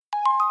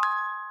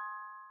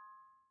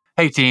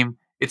Hey team,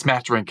 it's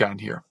Matt Rincon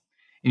here.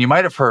 And you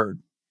might have heard,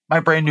 my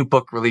brand new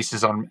book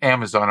releases on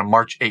Amazon on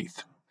March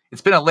 8th.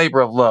 It's been a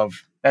labor of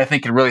love that I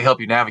think can really help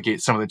you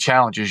navigate some of the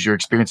challenges you're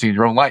experiencing in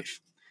your own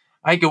life.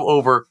 I go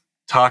over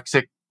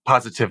toxic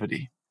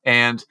positivity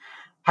and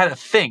how to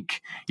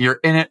think you're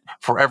in it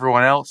for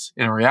everyone else.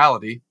 In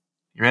reality,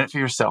 you're in it for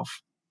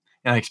yourself.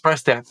 And I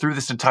express that through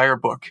this entire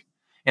book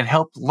and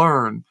help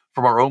learn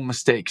from our own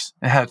mistakes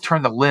and how to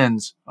turn the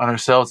lens on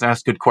ourselves and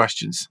ask good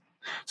questions.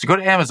 So go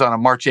to Amazon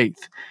on March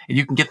 8th and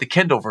you can get the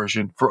Kindle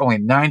version for only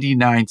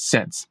 99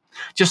 cents.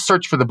 Just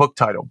search for the book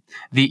title,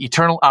 The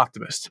Eternal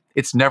Optimist.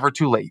 It's never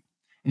too late.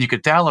 And you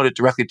can download it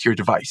directly to your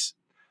device.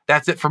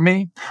 That's it for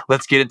me.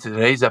 Let's get into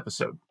today's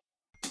episode.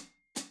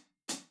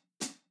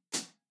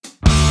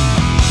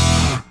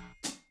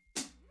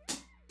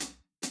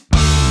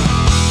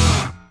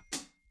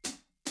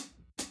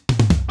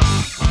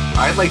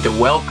 I'd like to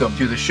welcome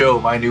to the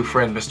show my new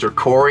friend, Mr.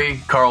 Cory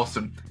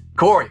Carlson.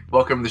 Cory,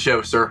 welcome to the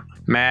show, sir.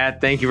 Matt,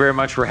 thank you very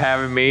much for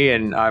having me.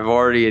 And I've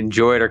already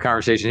enjoyed our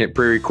conversation. Hit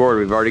pre-record.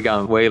 We've already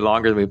gone way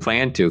longer than we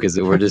planned to because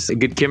we're just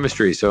good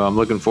chemistry. So I'm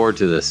looking forward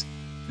to this.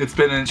 It's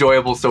been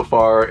enjoyable so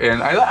far.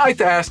 And I'd like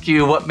to ask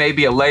you what may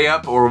be a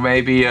layup or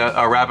maybe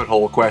a rabbit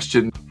hole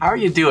question. How are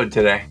you doing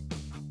today?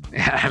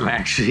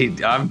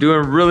 I'm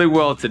doing really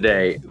well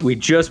today. We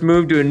just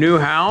moved to a new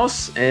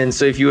house. And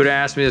so if you would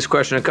ask me this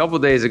question a couple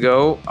of days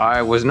ago,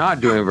 I was not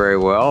doing very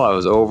well. I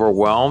was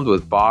overwhelmed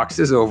with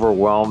boxes,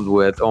 overwhelmed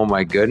with, oh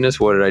my goodness,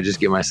 what did I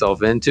just get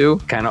myself into?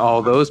 Kind of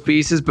all those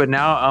pieces. But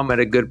now I'm at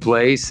a good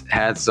place,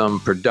 had some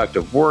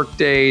productive work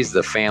days.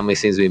 The family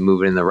seems to be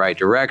moving in the right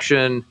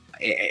direction.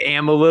 I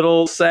am a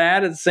little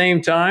sad at the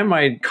same time.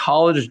 My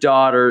college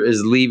daughter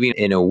is leaving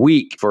in a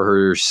week for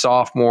her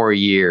sophomore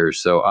year.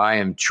 So I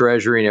am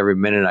treasuring every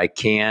minute I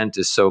can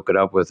to soak it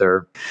up with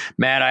her.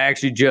 Matt, I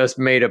actually just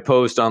made a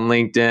post on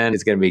LinkedIn.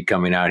 It's going to be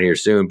coming out here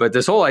soon. But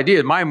this whole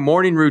idea, my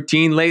morning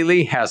routine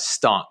lately has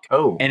stunk.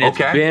 And it's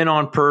been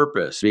on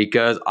purpose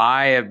because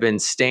I have been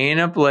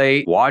staying up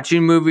late,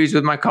 watching movies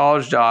with my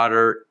college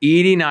daughter,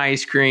 eating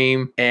ice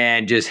cream,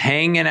 and just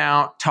hanging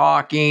out,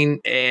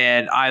 talking.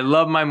 And I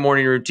love my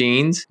morning routine,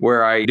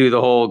 where I do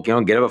the whole,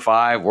 get up at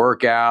 5,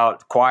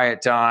 workout,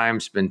 quiet time,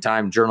 spend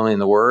time journaling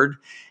the word.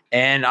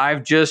 And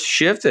I've just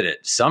shifted it.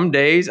 Some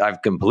days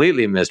I've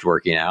completely missed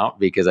working out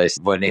because I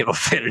wasn't able to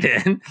fit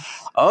it in.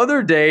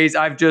 Other days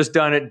I've just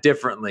done it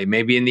differently,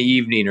 maybe in the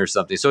evening or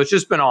something. So it's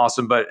just been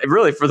awesome. But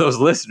really, for those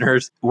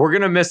listeners, we're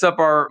going to miss up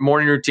our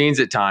morning routines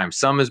at times.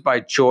 Some is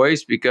by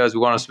choice because we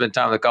want to spend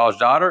time with the college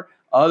daughter.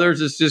 Others,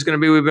 it's just going to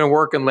be we've been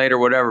working late or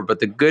whatever. But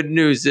the good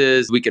news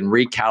is we can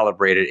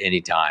recalibrate at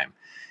any time.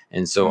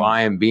 And so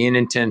I am being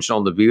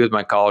intentional to be with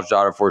my college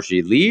daughter before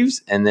she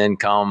leaves. And then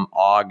come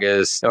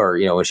August or,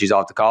 when she's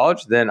off to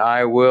college, then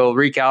I will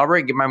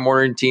recalibrate, get my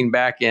morning routine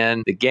back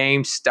in the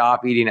game,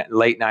 stop eating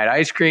late night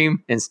ice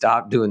cream and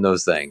stop doing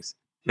those things.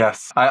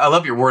 Yes. I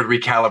love your word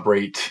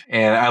recalibrate.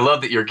 And I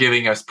love that you're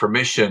giving us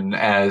permission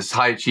as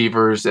high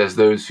achievers, as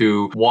those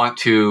who want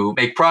to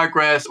make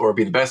progress or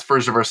be the best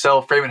version of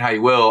ourselves, frame it how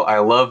you will. I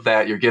love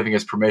that you're giving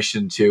us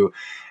permission to,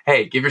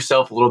 hey, give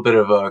yourself a little bit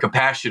of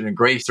compassion and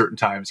grace certain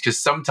times, because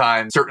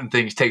sometimes certain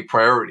things take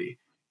priority.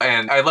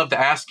 And I'd love to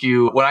ask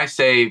you, when I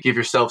say give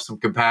yourself some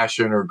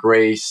compassion or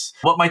grace,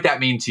 what might that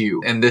mean to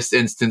you in this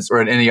instance or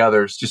in any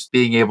others? Just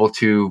being able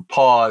to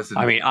pause.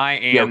 I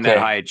am that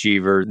high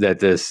achiever that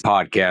this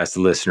podcast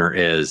listener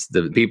is.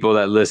 The people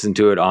that listen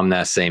to it, I'm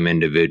that same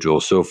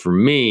individual. So for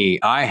me,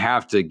 I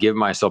have to give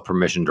myself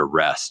permission to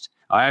rest.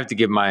 I have to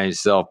give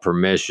myself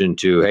permission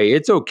to, hey,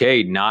 it's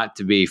okay not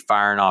to be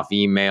firing off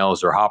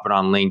emails or hopping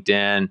on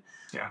LinkedIn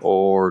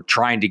or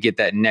trying to get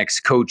that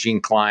next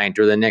coaching client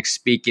or the next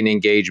speaking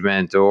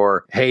engagement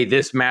or, hey,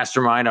 this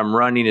mastermind I'm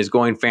running is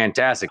going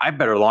fantastic. I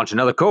better launch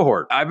another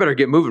cohort. I better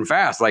get moving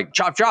fast, like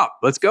chop,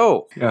 let's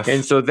go. Yes.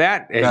 And so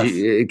that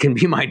it can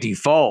be my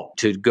default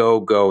to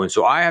go. And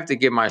so I have to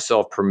give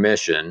myself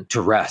permission to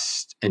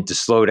rest and to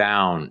slow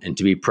down and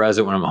to be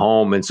present when I'm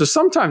home. And so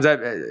sometimes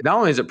not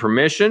only is it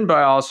permission, but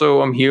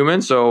I'm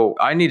human. So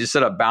I need to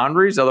set up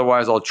boundaries.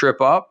 Otherwise I'll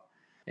trip up.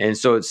 And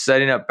so it's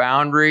setting up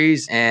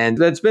boundaries. And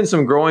that's been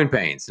some growing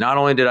pains. Not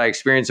only did I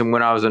experience them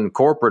when I was in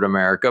corporate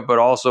America, but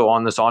also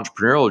on this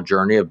entrepreneurial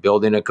journey of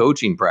building a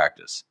coaching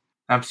practice.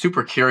 I'm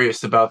super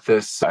curious about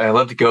this. I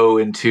love to go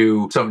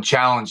into some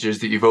challenges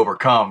that you've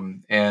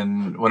overcome.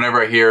 And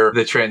whenever I hear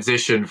the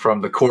transition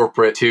from the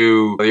corporate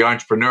to the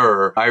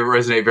entrepreneur, I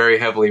resonate very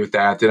heavily with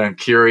that. And I'm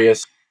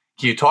curious,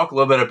 can you talk a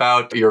little bit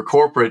about your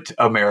corporate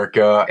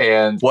America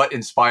and what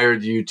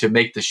inspired you to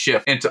make the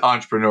shift into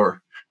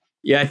entrepreneur?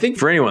 Yeah, I think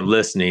for anyone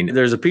listening,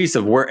 there's a piece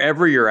of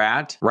wherever you're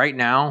at right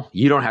now,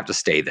 you don't have to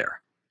stay there.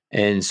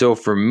 And so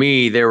for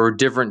me, there were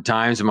different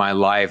times in my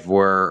life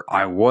where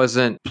I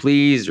wasn't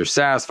pleased or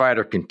satisfied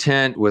or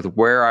content with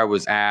where I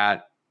was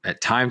at.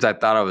 At times I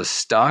thought I was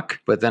stuck,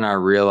 but then I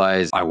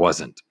realized I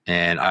wasn't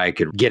and I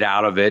could get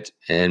out of it.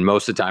 And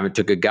most of the time it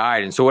took a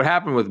guide. And so what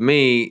happened with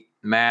me,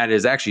 Matt,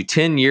 is actually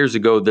 10 years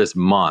ago this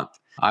month,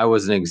 I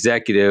was an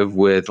executive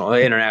with an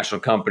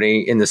international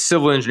company in the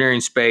civil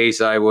engineering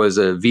space. I was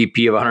a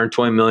VP of a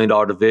 $120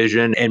 million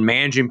division and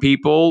managing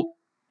people.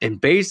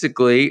 And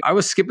basically, I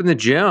was skipping the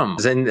gym.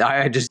 And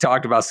I just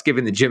talked about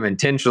skipping the gym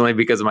intentionally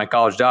because of my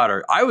college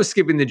daughter. I was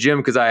skipping the gym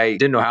because I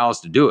didn't know how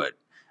else to do it.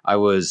 I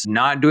was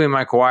not doing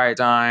my quiet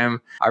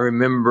time. I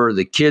remember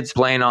the kids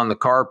playing on the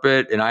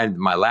carpet and I had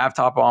my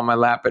laptop on my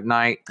lap at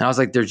night. And I was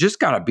like, there's just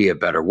got to be a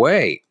better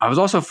way. I was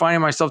also finding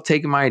myself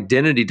taking my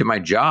identity to my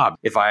job.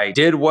 If I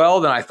did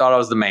well, then I thought I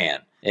was the man.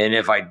 And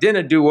if I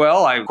didn't do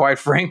well, I quite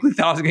frankly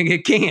thought I was going to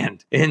get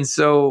canned. And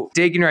so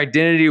taking your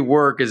identity to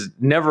work is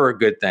never a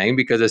good thing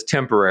because it's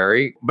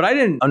temporary. But I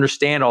didn't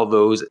understand all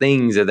those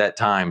things at that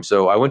time.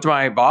 So I went to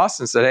my boss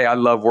and said, hey, I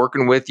love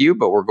working with you,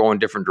 but we're going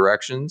different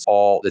directions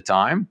all the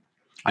time.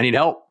 I need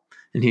help.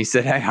 And he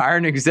said, hey, hire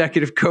an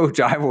executive coach.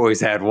 I've always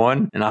had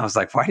one. And I was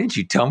like, why didn't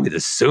you tell me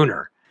this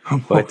sooner?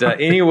 But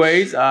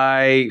anyways,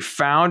 I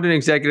found an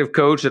executive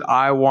coach that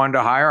I wanted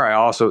to hire. I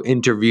also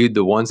interviewed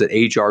the ones that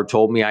HR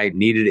told me I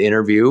needed to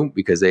interview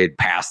because they had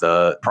passed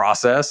the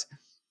process.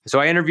 So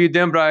I interviewed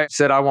them, but I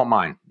said, I want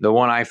mine, the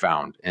one I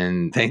found.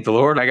 And thank the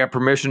Lord, I got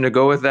permission to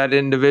go with that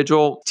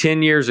individual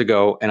 10 years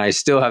ago, and I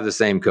still have the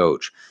same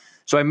coach.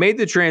 So I made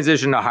the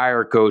transition to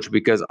hire a coach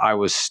because I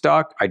was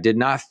stuck. I did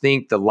not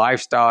think the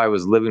lifestyle I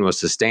was living was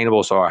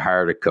sustainable, so I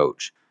hired a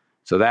coach.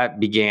 So that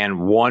began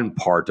one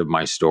part of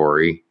my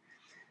story.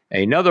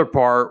 Another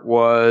part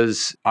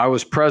was I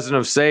was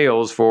president of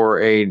sales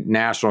for a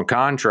national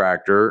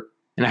contractor,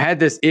 and I had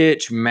this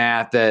itch,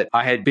 Matt, that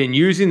I had been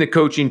using the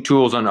coaching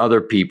tools on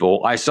other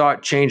people. I saw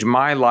it change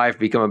my life,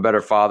 become a better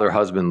father,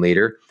 husband,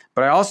 leader.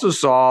 But I also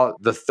saw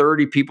the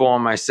 30 people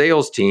on my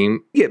sales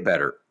team get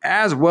better,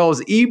 as well as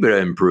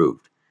EBITDA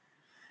improved.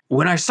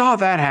 When I saw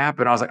that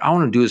happen, I was like, I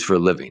want to do this for a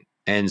living.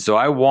 And so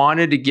I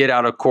wanted to get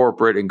out of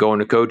corporate and go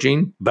into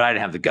coaching, but I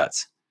didn't have the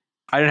guts.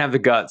 I didn't have the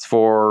guts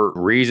for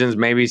reasons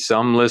maybe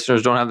some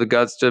listeners don't have the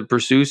guts to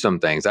pursue some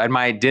things. I had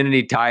my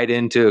identity tied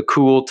into a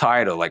cool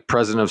title like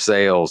president of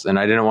sales, and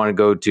I didn't want to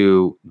go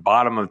to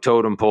bottom of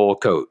totem pole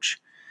coach.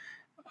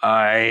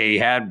 I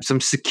had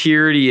some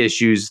security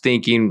issues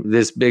thinking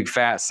this big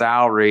fat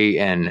salary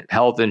and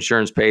health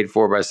insurance paid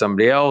for by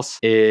somebody else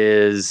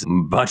is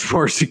much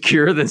more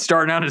secure than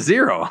starting out at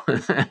zero.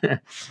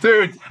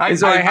 Dude, I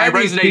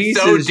resonate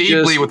so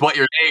deeply with what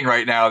you're saying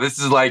right now. This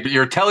is like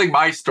you're telling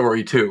my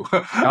story too.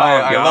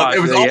 I love it.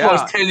 It was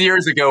almost 10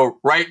 years ago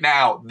right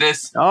now,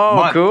 this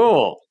month.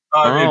 Cool.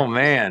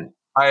 Man.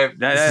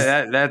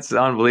 That's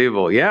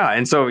unbelievable. Yeah.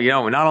 And so,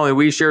 not only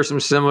we share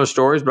some similar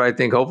stories, but I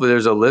think hopefully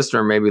there's a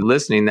listener maybe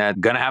listening that's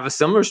going to have a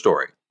similar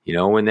story,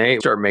 when they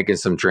start making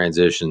some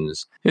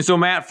transitions. And so,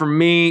 Matt, for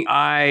me,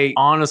 I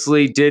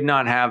honestly did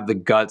not have the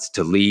guts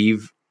to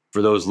leave.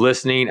 For those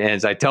listening,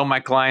 as I tell my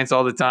clients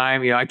all the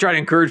time, I try to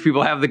encourage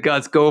people to have the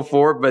guts, go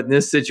for it. But in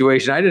this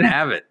situation, I didn't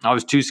have it. I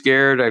was too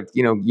scared.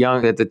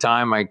 Young at the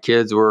time, my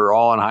kids were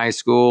all in high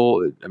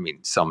school. I mean,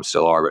 some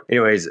still are. But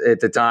anyways,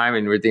 at the time,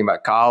 and we were thinking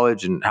about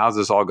college and how's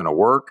this all going to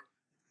work?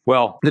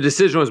 Well, the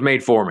decision was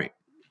made for me.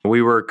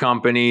 We were a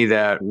company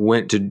that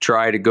went to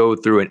try to go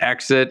through an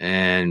exit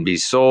and be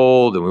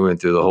sold. And we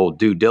went through the whole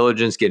due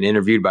diligence, getting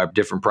interviewed by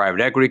different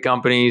private equity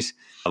companies.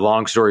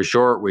 Long story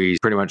short, we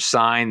pretty much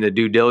signed the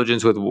due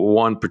diligence with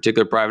one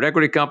particular private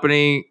equity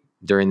company.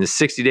 During the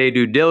 60-day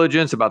due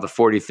diligence, about the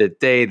 45th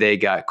day, they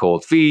got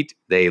cold feet.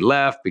 They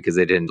left because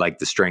they didn't like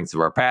the strengths of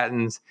our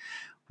patents.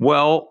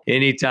 Well,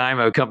 anytime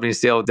a company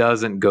sale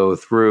doesn't go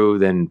through,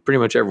 then pretty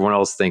much everyone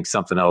else thinks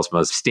something else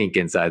must stink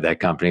inside that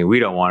company. We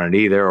don't want it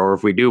either. Or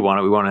if we do want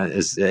it, we want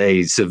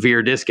a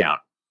severe discount.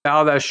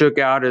 How that shook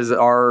out is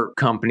our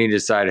company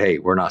decided, hey,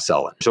 we're not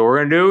selling. So what we're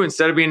going to do,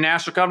 instead of being a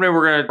national company,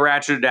 we're going to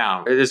ratchet it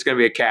down. This is going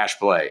to be a cash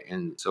play.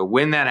 And so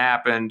when that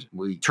happened,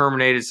 we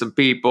terminated some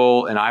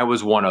people, and I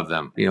was one of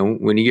them.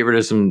 When you get rid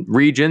of some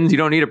regions, you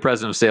don't need a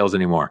president of sales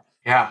anymore.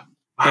 Yeah.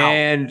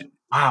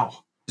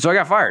 Wow. So I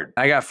got fired.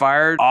 I got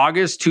fired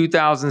August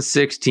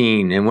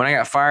 2016. And when I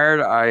got fired,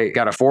 I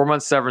got a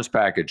 4-month severance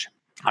package.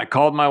 I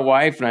called my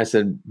wife and I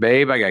said,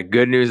 babe, I got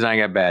good news and I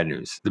got bad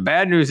news. The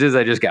bad news is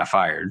I just got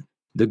fired.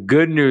 The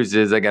good news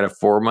is I got a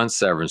 4-month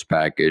severance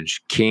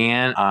package.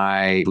 Can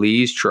I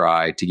please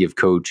try to give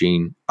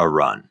coaching a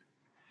run?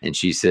 And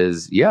she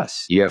says,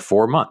 yes, you have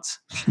 4 months.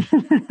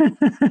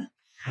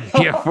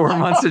 You have 4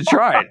 months to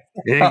try it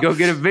and then go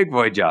get a big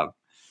boy job.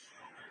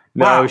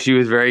 No, wow. She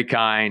was very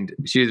kind.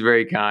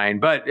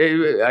 But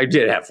I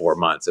did have 4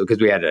 months because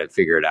we had to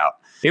figure it out.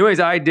 Anyways,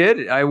 I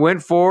did. I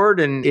went forward,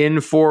 and in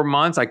 4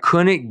 months, I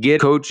couldn't get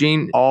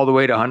coaching all the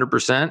way to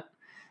 100%.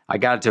 I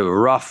got to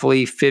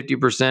roughly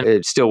 50%.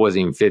 It still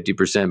wasn't even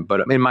 50%.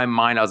 But in my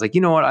mind, I was like,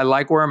 you know what? I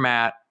like where I'm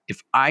at.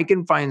 If I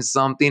can find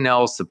something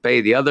else to pay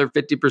the other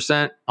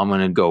 50%, I'm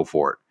going to go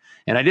for it.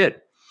 And I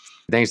did.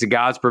 Thanks to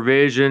God's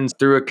provisions,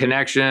 through a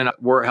connection,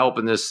 we're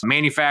helping this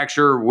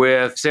manufacturer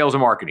with sales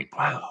and marketing.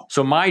 Wow.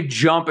 So my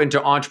jump into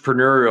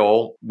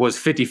entrepreneurial was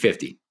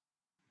 50-50.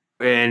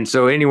 And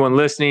so anyone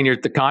listening, you're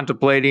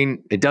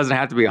contemplating, it doesn't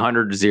have to be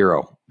 100 to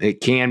 0. It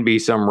can be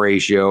some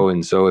ratio.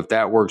 And so if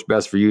that works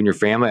best for you and your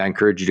family, I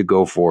encourage you to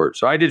go for it.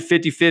 So I did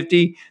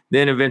 50-50,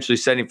 then eventually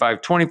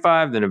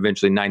 75-25, then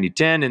eventually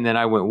 90-10. And then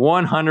I went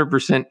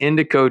 100%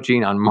 into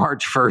coaching on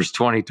March 1st,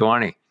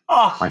 2020.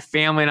 Oh, My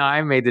family and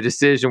I made the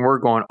decision we're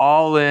going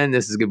all in.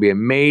 This is going to be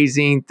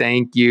amazing.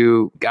 Thank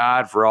you,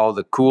 God, for all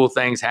the cool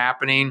things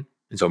happening.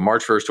 And so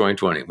March 1st,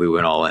 2020, we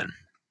went all in.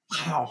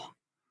 wow.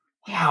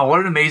 Wow, what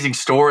an amazing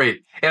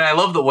story. And I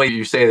love the way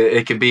you say that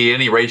it can be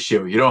any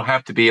ratio. You don't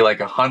have to be like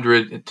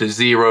 100 to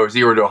 0,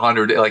 0 to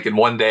 100 like in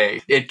one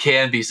day. It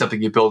can be something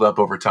you build up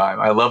over time.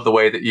 I love the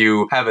way that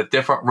you have a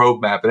different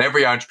roadmap, and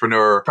every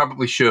entrepreneur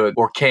probably should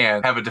or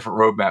can have a different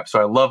roadmap.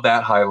 So I love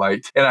that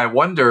highlight. And I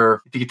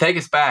wonder if you could take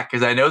us back,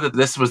 because I know that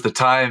this was the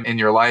time in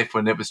your life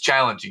when it was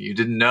challenging. You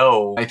didn't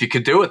know if you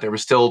could do it. There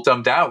was still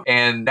some doubt.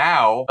 And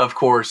now, of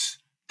course,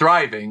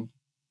 thriving.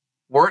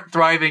 Weren't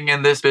thriving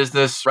in this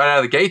business right out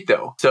of the gate,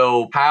 though.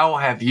 So how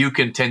have you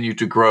continued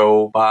to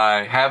grow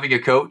by having a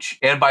coach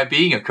and by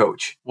being a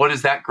coach? What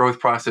has that growth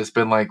process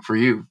been like for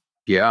you?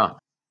 Yeah.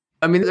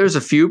 I mean, there's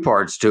a few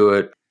parts to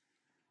it.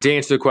 To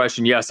answer the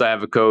question, yes, I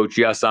have a coach.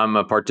 Yes, I'm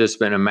a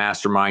participant in a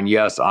mastermind.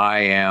 Yes,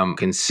 I am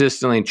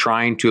consistently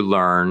trying to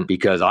learn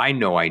because I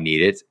know I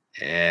need it.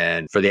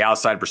 And for the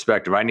outside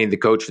perspective, I need the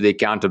coach for the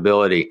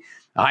accountability.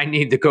 I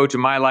need the coach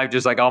in my life,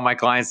 just like all my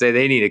clients say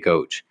they need a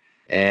coach.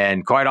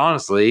 And quite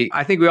honestly,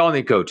 I think we all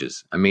need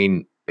coaches. I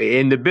mean,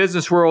 in the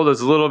business world,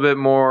 it's a little bit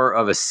more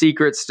of a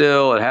secret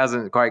still. It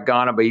hasn't quite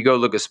gone up, but you go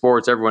look at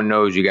sports, everyone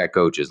knows you got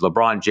coaches.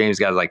 LeBron James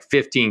got like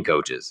 15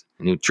 coaches,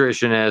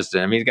 nutritionists,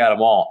 and I mean, he's got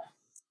them all.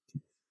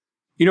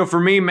 You know, for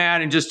me,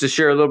 Matt, and just to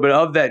share a little bit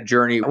of that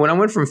journey, when I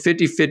went from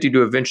 50-50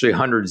 to eventually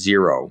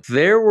 100-0,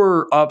 there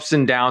were ups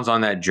and downs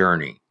on that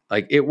journey.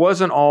 Like, it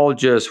wasn't all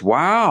just,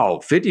 wow,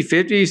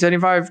 50-50,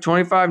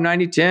 75-25,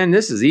 90-10,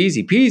 this is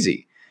easy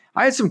peasy.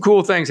 I had some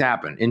cool things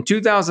happen. In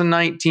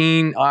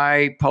 2019,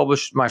 I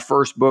published my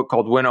first book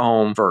called Win at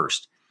Home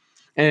First.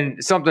 And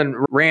something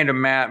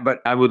random, Matt, but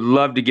I would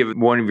love to give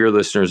one of your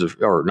listeners,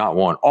 or not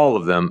one, all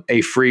of them,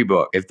 a free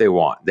book if they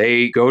want.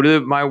 They go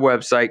to my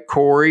website,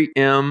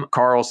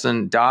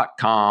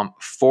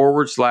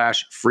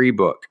 corymcarlson.com/free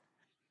book.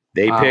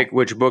 They pick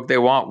which book they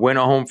want, Win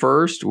at Home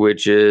First,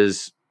 which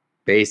is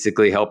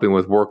basically helping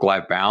with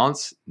work-life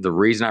balance. The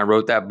reason I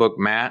wrote that book,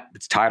 Matt,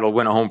 it's titled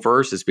Win at Home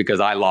First, is because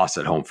I lost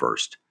at home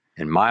first.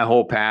 And my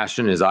whole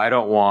passion is I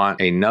don't want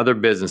another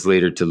business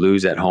leader to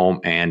lose at home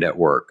and at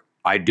work.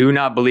 I do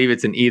not believe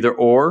it's an either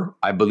or.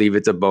 I believe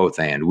it's a both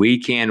and. We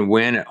can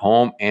win at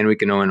home and we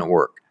can win at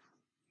work.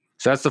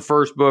 So that's the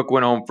first book,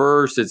 Win Home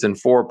First. It's in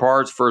 4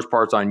 parts. First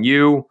part's on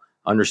you,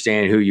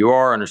 understand who you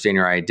are, understand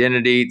your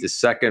identity. The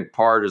second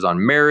part is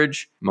on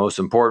marriage, most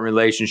important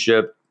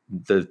relationship.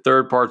 The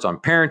third part's on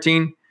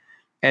parenting.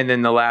 And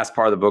then the last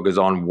part of the book is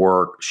on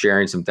work,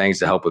 sharing some things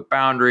to help with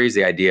boundaries.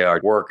 The idea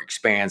our work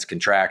expands,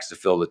 contracts to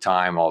fill the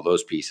time, all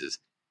those pieces.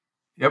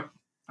 Yep.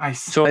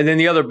 Nice. So, and then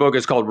the other book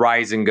is called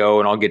Rise and Go,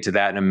 and I'll get to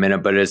that in a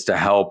minute, but it's to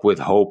help with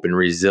hope and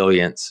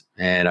resilience.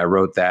 And I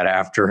wrote that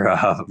after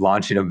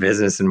launching a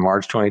business in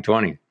March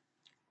 2020.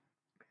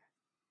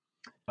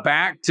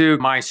 Back to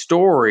my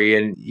story,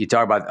 and you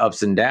talk about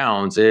ups and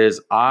downs, is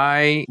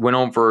I went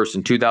home first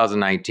in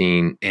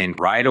 2019, and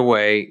right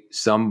away,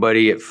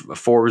 somebody at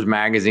Forbes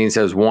magazine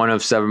says one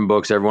of 7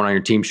 books everyone on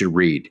your team should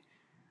read.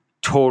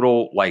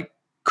 Total, like,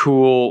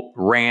 cool,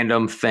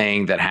 random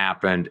thing that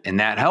happened,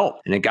 and that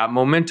helped, and it got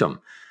momentum.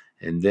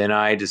 And then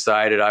I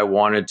decided I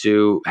wanted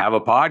to have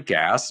a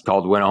podcast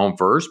called Win at Home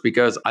First,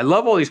 because I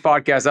love all these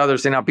podcasts out there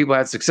saying how people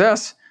had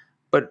success.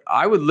 But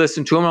I would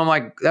listen to them. And I'm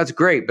like, that's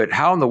great. But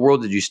how in the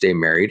world did you stay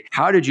married?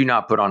 How did you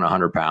not put on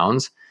 100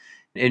 pounds?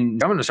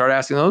 And I'm going to start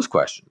asking those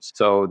questions.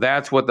 So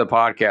that's what the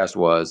podcast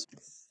was.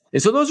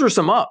 And so those were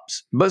some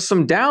ups, but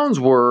some downs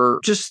were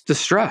just the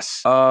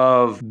stress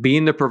of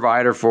being the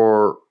provider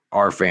for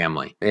our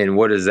family. And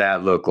what does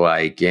that look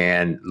like?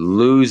 And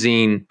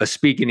losing a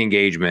speaking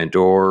engagement,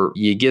 or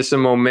you get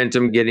some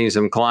momentum getting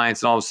some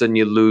clients and all of a sudden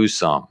you lose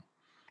some.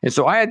 And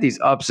so I had these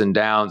ups and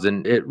downs,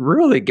 and it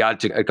really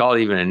got to, I call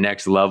it even a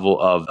next level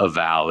of a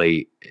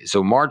valley.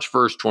 So March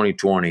 1st,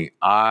 2020,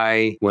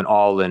 I went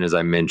all in, as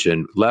I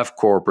mentioned, left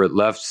corporate,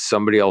 left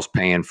somebody else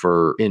paying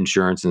for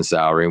insurance and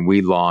salary. And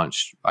we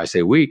launched, I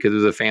say we, because it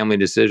was a family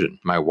decision.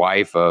 My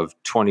wife of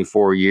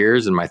 24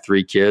 years and my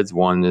 3 kids,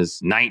 one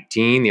is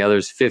 19, the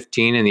other's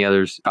 15, and the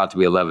other's about to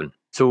be 11.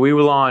 So we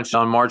were launched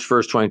on March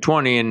 1st,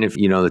 2020. And if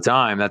you know the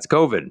time, that's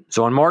COVID.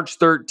 So on March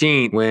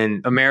 13th,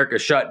 when America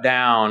shut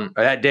down,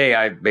 that day,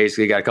 I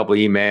basically got a couple of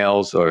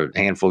emails, or a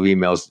handful of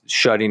emails,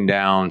 shutting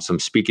down some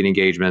speaking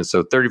engagements.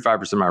 So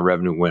 35% of my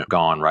revenue went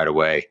gone right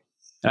away.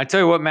 And I tell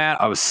you what,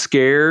 Matt, I was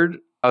scared.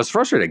 I was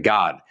frustrated at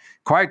God.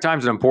 Quiet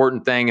time's an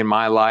important thing in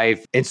my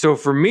life. And so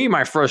for me,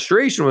 my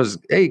frustration was,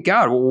 hey,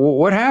 God,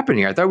 what happened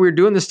here? I thought we were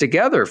doing this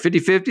together,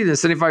 50-50, then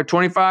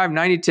 75-25,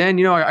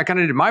 90-10. I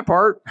kind of did my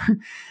part.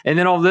 And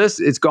then all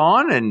this, it's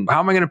gone. And how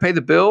am I going to pay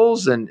the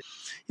bills? And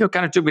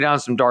kind of took me down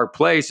some dark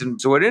place. And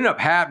so what ended up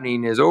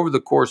happening is over the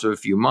course of a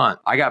few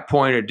months, I got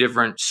pointed a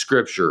different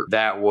scripture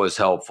that was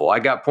helpful. I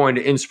got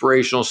pointed to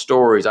inspirational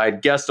stories. I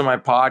had guests on my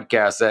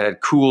podcast that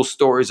had cool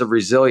stories of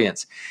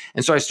resilience.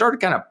 And so I started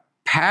kind of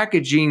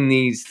packaging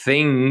these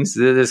things,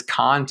 this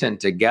content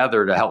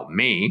together to help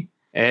me.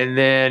 And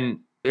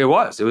then it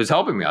was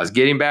helping me. I was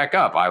getting back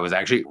up. I was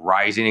actually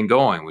rising and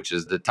going, which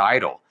is the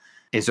title.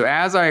 And so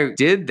as I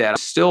did that, I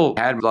still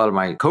had a lot of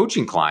my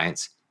coaching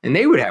clients, and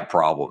they would have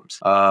problems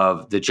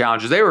of the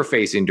challenges they were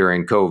facing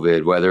during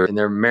COVID, whether in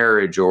their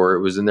marriage or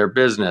it was in their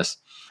business.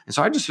 And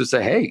so I just would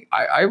say, hey,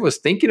 I was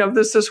thinking of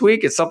this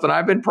week. It's something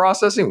I've been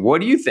processing.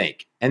 What do you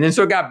think? And then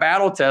so it got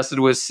battle tested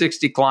with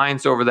 60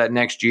 clients over that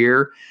next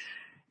year.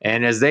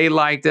 And as they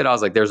liked it, I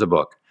was like, there's a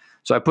book.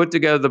 So I put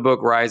together the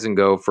book, Rise and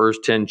Go.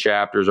 First 10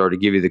 chapters are to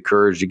give you the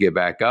courage to get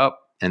back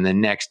up. And the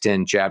next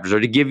 10 chapters are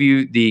to give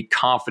you the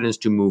confidence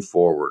to move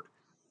forward.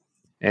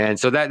 And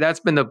so that's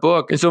been the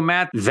book. And so,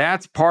 Matt,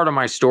 that's part of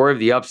my story of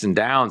the ups and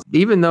downs.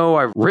 Even though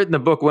I've written the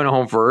book, Win at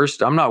Home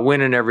First, I'm not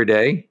winning every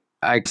day.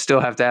 I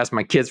still have to ask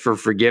my kids for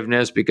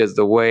forgiveness because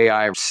the way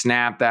I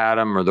snapped at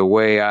them or the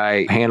way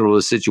I handled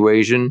the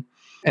situation.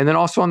 And then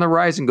also on the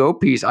Rise and Go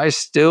piece, I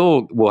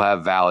still will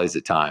have valleys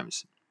at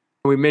times.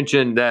 We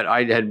mentioned that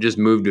I had just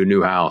moved to a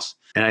new house.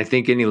 And I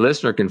think any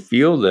listener can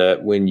feel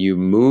that when you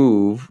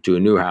move to a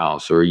new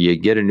house or you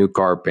get a new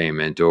car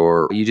payment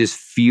or you just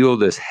feel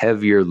this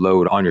heavier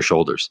load on your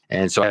shoulders.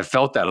 And so I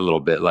felt that a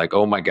little bit like,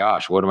 oh my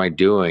gosh, what am I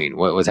doing?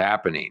 What was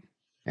happening?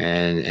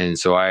 And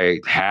so I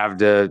have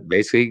to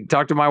basically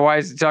talk to my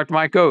wise, talk to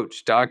my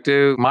coach, talk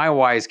to my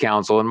wise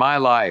counsel in my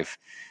life,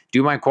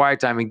 do my quiet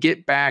time and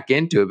get back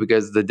into it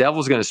because the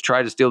devil's going to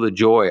try to steal the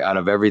joy out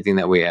of everything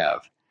that we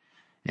have.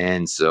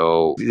 And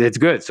so it's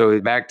good. So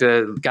back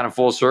to kind of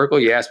full circle.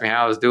 You asked me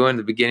how I was doing at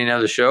the beginning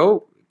of the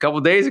show. A couple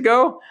of days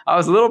ago, I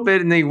was a little bit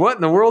in the what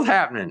in the world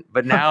happening,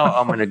 but now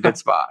I'm in a good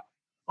spot.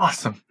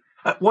 Awesome.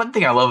 One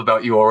thing I love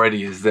about you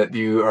already is that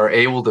you are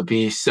able to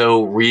be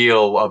so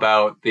real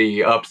about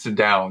the ups and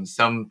downs.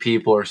 Some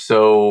people are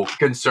so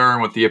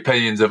concerned with the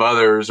opinions of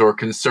others or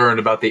concerned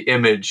about the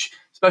image,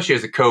 especially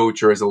as a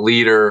coach or as a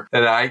leader,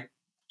 that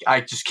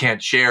I just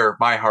can't share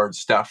my hard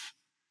stuff.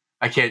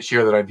 I can't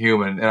share that I'm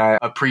human. And I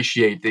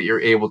appreciate that you're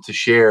able to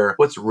share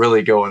what's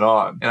really going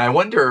on. And I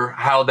wonder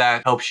how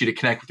that helps you to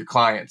connect with your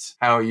clients,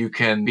 how you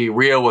can be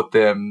real with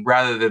them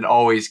rather than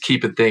always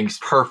keeping things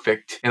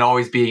perfect and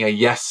always being a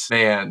yes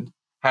man.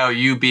 How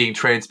you being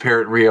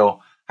transparent and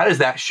real, how does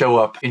that show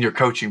up in your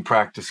coaching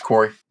practice,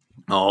 Cory?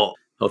 Oh,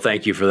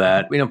 thank you for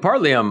that.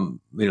 Partly I'm,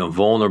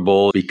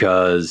 vulnerable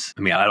because,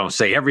 I don't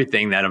say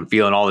everything that I'm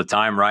feeling all the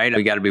time, right?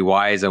 You got to be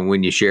wise on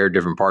when you share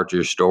different parts of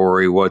your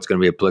story, what's going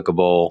to be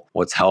applicable,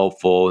 what's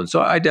helpful. And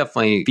so I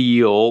definitely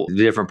feel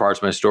different parts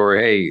of my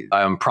story. Hey,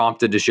 I'm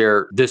prompted to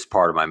share this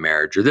part of my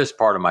marriage or this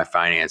part of my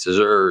finances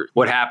or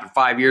what happened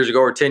 5 years ago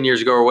or 10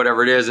 years ago or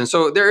whatever it is. And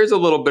so there is a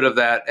little bit of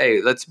that.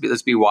 Hey, let's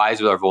be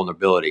wise with our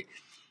vulnerability.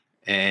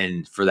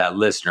 And for that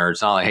listener,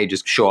 it's not like, hey,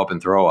 just show up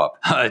and throw up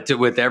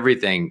with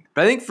everything.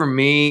 But I think for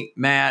me,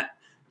 Matt,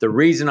 the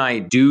reason I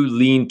do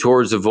lean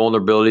towards the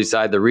vulnerability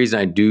side, the reason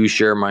I do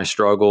share my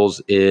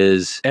struggles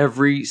is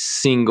every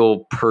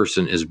single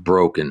person is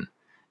broken.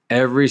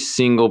 Every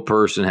single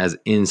person has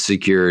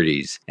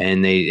insecurities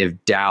and they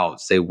have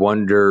doubts. They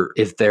wonder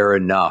if they're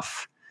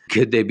enough.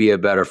 Could they be a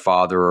better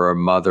father or a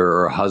mother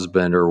or a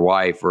husband or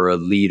wife or a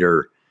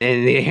leader?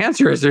 And the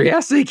answer is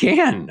yes, they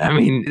can.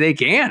 They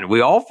can.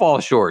 We all fall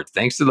short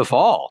thanks to the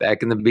fall.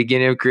 Back in the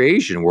beginning of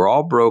creation, we're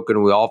all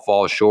broken. We all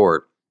fall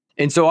short.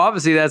 And so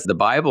obviously that's the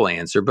Bible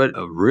answer, but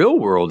a real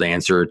world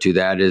answer to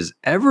that is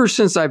ever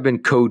since I've been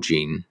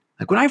coaching,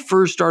 like when I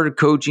first started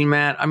coaching,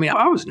 Matt,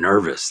 I was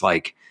nervous.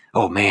 Like,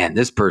 oh man,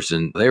 this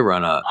person, they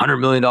run a $100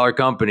 million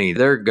company.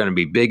 They're going to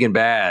be big and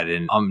bad.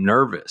 And I'm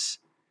nervous.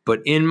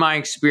 But in my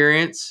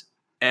experience,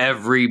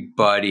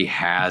 everybody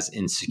has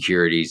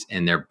insecurities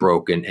and they're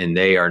broken and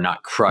they are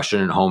not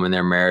crushing it home in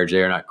their marriage.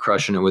 They are not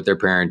crushing it with their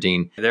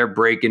parenting. They're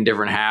breaking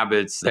different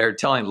habits. They're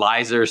telling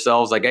lies to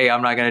themselves like, hey,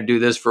 I'm not going to do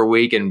this for a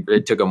week. And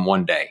it took them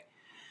one day.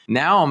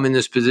 Now I'm in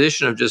this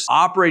position of just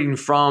operating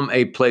from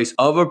a place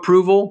of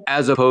approval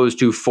as opposed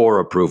to for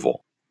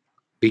approval.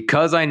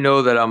 Because I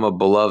know that I'm a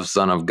beloved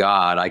son of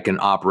God, I can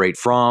operate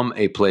from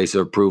a place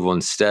of approval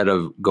instead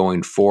of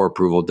going for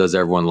approval. Does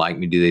everyone like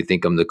me? Do they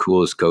think I'm the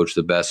coolest coach,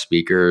 the best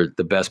speaker,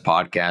 the best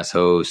podcast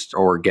host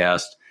or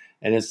guest?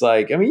 And it's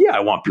like, I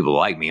want people to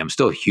like me. I'm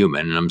still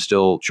human and I'm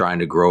still trying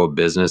to grow a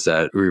business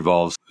that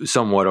revolves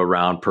somewhat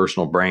around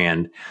personal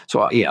brand.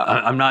 So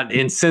I'm not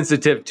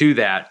insensitive to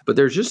that, but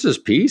there's just this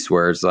piece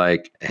where it's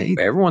like, hey,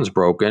 everyone's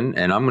broken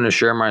and I'm going to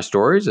share my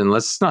stories and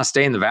let's not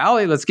stay in the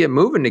valley. Let's get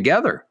moving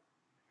together.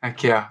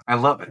 Heck yeah, I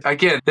love it.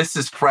 Again, this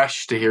is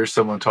fresh to hear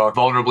someone talk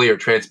vulnerably or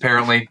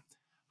transparently.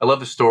 I love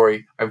the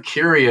story. I'm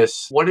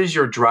curious, what is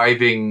your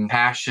driving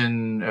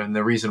passion and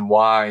the reason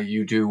why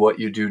you do what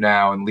you do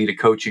now and lead a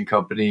coaching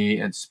company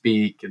and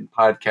speak and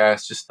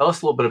podcast? Just tell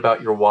us a little bit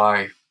about your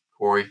why,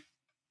 Cory.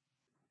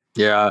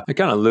 Yeah, I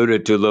kind of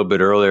alluded to a little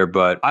bit earlier,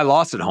 but I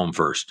lost at home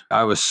first.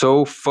 I was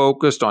so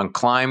focused on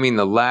climbing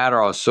the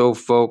ladder. I was so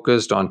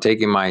focused on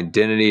taking my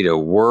identity to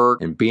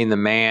work and being the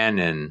man.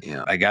 And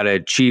I got to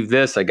achieve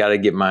this. I got to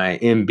get my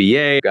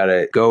MBA. Got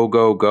to go,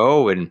 go,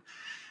 go. And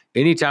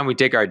anytime we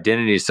take our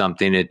identity to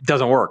something, it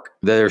doesn't work.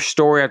 There's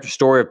story after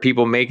story of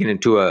people making it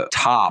to a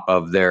top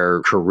of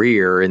their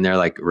career. And they're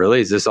like,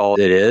 really, is this all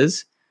it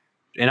is?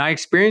 And I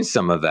experienced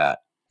some of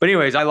that. But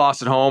anyways, I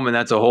lost at home, and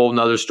that's a whole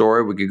nother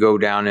story. We could go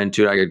down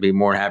into it. I could be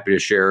more than happy to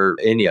share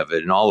any of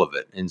it and all of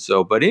it. And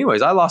so, but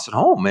anyways, I lost at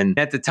home. And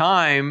at the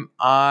time,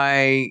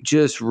 I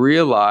just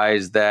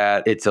realized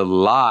that it's a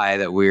lie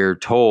that we're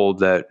told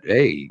that,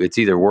 hey, it's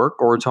either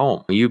work or it's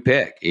home. You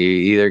pick. You're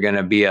either going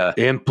to be an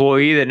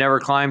employee that never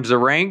climbs the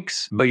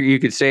ranks, but you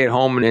could stay at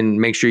home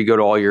and make sure you go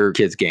to all your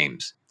kids'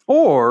 games.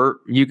 Or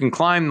you can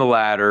climb the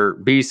ladder,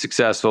 be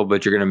successful,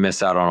 but you're going to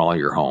miss out on all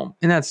your home.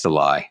 And that's the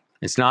lie.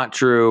 It's not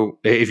true.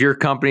 If your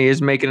company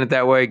is making it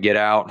that way, get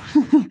out.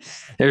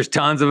 There's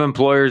tons of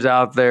employers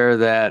out there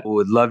that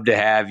would love to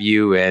have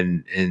you,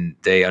 and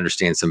they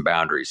understand some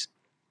boundaries.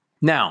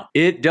 Now,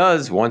 it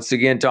does, once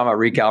again, talking about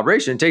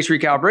recalibration, it takes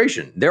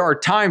recalibration. There are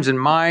times in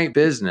my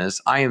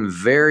business, I am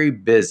very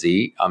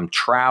busy. I'm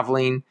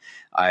traveling.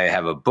 I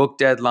have a book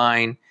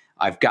deadline.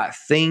 I've got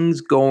things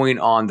going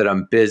on that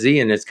I'm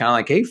busy, and it's kind of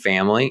like, hey,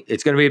 family,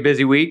 it's going to be a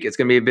busy week. It's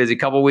going to be a busy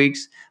couple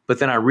weeks, but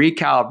then I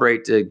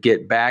recalibrate to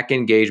get back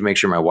engaged, make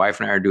sure my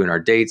wife and I are doing our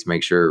dates,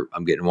 make sure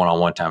I'm getting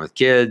one-on-one time with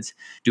kids,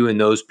 doing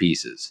those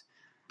pieces.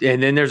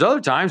 And then there's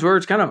other times where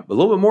it's kind of a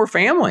little bit more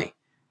family,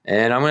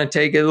 and I'm going to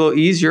take it a little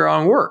easier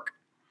on work.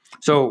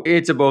 So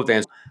it's a both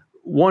ends.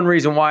 One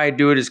reason why I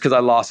do it is because I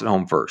lost at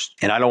home first,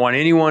 and I don't want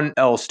anyone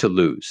else to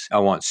lose. I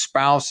want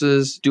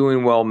spouses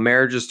doing well,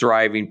 marriages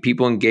thriving,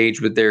 people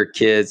engaged with their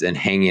kids and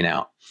hanging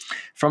out.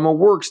 From a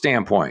work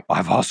standpoint,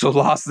 I've also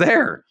lost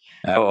there.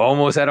 I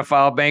almost had to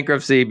file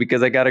bankruptcy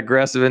because I got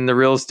aggressive in the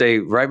real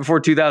estate right before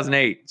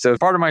 2008. So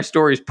part of my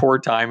story is poor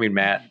timing,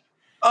 Matt.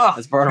 Oh,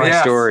 that's part of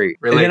my story.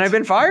 Relate. And then I've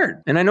been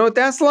fired, and I know what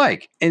that's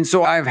like. And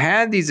so I've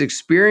had these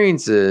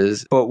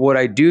experiences, but what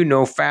I do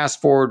know fast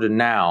forward to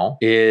now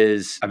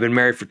is I've been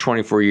married for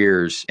 24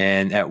 years.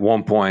 And at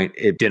one point,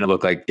 it didn't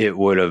look like it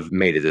would have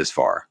made it this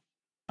far.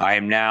 I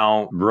am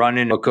now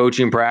running a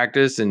coaching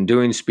practice and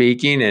doing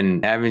speaking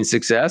and having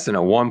success. And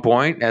at one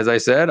point, as I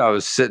said, I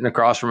was sitting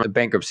across from a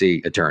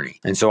bankruptcy attorney.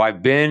 And so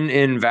I've been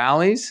in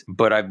valleys,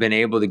 but I've been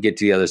able to get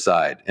to the other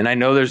side. And I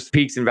know there's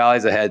peaks and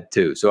valleys ahead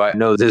too. So I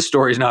know this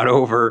story's not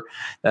over.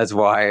 That's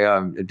why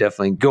I'm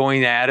definitely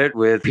going at it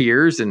with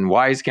peers and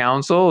wise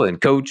counsel and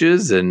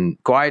coaches and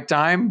quiet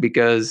time,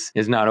 because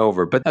it's not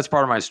over. But that's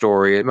part of my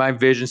story. My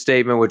vision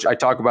statement, which I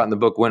talk about in the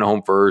book, Win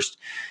Home First,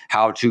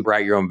 how to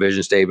write your own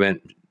vision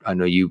statement. I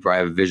know you probably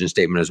have a vision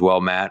statement as well,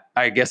 Matt.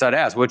 I guess I'd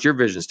ask, what's your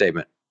vision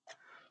statement?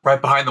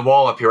 Right behind the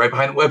wall up here, right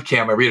behind the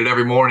webcam. I read it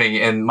every morning.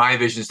 And my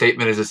vision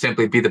statement is to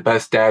simply be the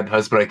best dad and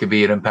husband I could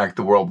be and impact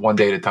the world one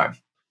day at a time.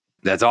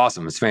 That's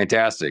awesome. It's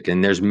fantastic.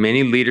 And there's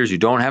many leaders who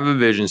don't have a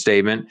vision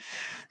statement.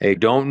 They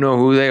don't know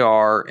who they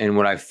are. And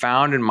what I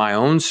found in my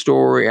own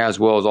story, as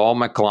well as all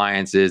my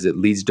clients, is it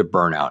leads to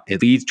burnout.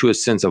 It leads to a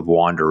sense of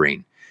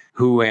wandering.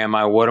 Who am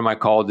I? What am I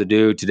called to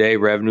do? Today,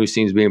 revenue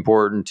seems to be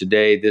important.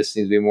 Today, this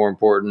seems to be more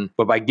important.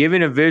 But by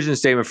giving a vision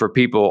statement for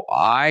people,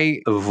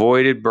 I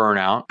avoided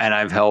burnout, and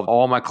I've helped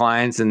all my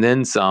clients and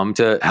then some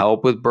to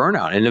help with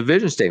burnout in a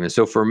vision statement.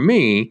 So for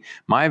me,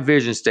 my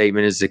vision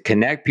statement is to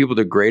connect people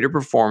to greater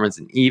performance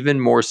and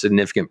even more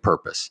significant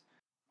purpose.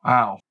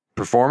 Wow.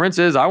 Performance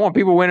is, I want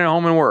people winning at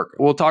home and work.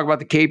 We'll talk about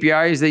the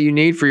KPIs that you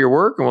need for your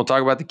work, and we'll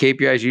talk about the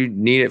KPIs you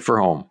need it for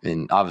home.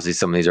 And obviously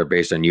some of these are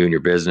based on you and your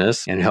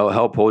business, and he'll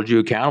help hold you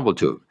accountable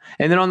to it.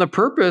 And then on the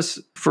purpose,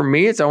 for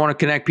me, it's I want to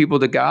connect people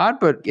to God,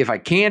 but if I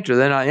can't or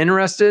they're not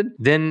interested,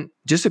 then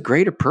just a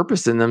greater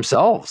purpose in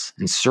themselves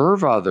and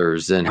serve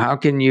others. And how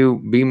can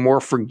you be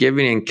more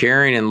forgiving and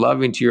caring and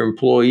loving to your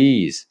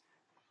employees?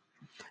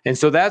 And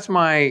so that's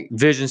my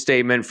vision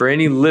statement. For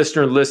any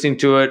listener listening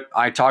to it,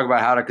 I talk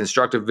about how to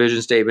construct a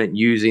vision statement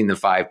using the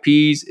 5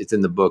 Ps. It's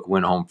in the book,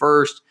 Win Home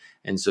First.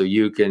 And so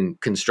you can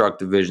construct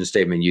the vision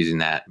statement using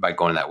that by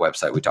going to that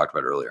website we talked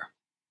about earlier.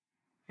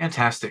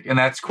 Fantastic. And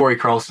that's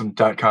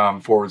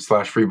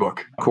CoryCarlson.com/free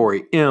book.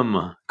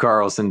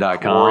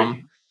 CoryMCarlson.com.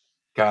 Cory.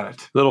 Got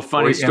it. Little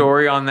funny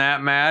story on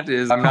that, Matt,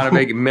 is I'm not a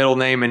big middle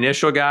name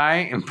initial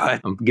guy, but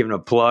I'm giving a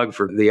plug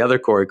for the other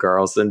Cory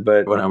Carlson.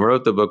 But when I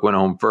wrote the book, Went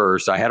Home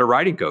First, I had a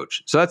writing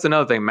coach. So that's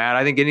another thing, Matt.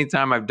 I think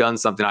anytime I've done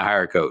something, I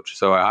hire a coach.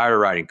 So I hired a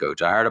writing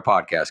coach. I hired a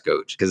podcast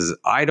coach because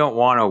I don't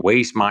want to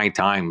waste my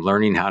time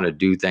learning how to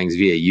do things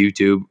via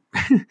YouTube.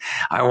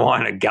 I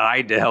want a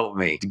guide to help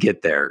me to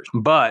get there.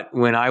 But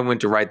when I went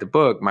to write the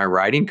book, my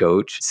writing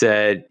coach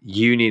said,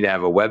 you need to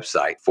have a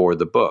website for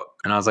the book.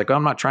 And I was like,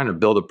 I'm not trying to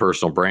build a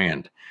personal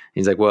brand.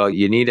 He's like, well,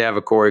 you need to have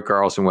a Cory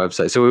Carlson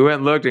website. So we went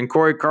and looked, and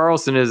Cory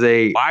Carlson is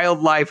a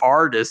wildlife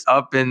artist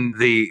up in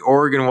the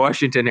Oregon,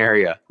 Washington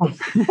area.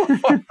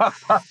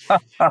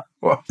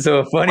 So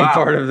a funny Wow.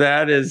 part of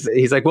that is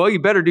he's like, well, you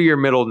better do your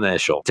middle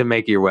initial to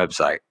make your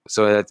website.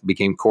 So that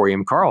became Cory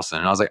M. Carlson.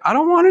 And I was like, I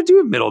don't want to do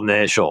a middle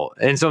initial.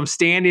 And so I'm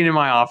standing in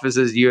my office,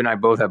 as you and I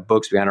both have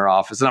books behind our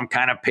office, and I'm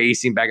kind of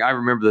pacing back. I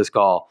remember this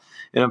call.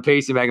 And I'm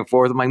pacing back and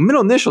forth. I'm like,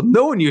 middle initial?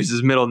 No one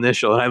uses middle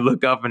initial. And I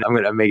look up and I'm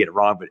going to make it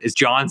wrong, but it's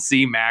John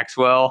C.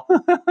 Maxwell.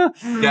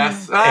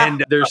 Yes.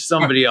 And there's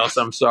somebody else.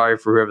 I'm sorry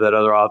for whoever that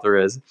other author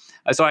is.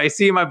 So I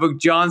see in my book,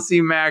 John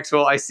C.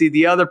 Maxwell. I see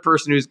the other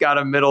person who's got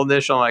a middle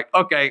initial. I'm like,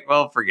 okay,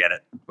 well, forget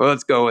it. Well,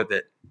 let's go with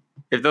it.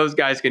 If those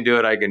guys can do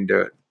it, I can do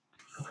it.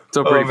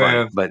 So pretty funny.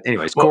 Man. But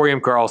anyways, Well,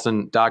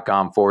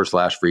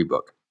 CoryMCarlson.com/free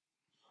book.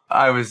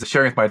 I was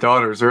sharing with my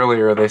daughters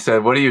earlier. They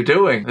said, what are you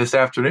doing this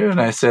afternoon?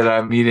 I said,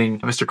 I'm meeting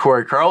Mr.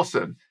 Cory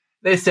Carlson.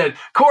 They said,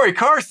 Cory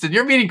Carson,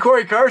 you're meeting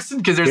Cory Carson?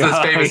 Because there's this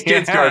famous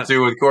kids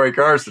cartoon with Cory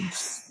Carson.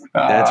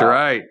 That's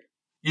right.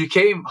 You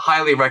came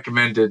highly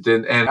recommended,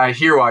 and I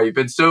hear why. You've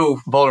been so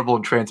vulnerable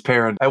and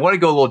transparent. I want to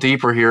go a little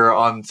deeper here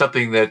on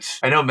something that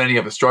I know many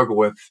of us struggle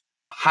with.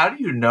 How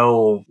do you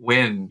know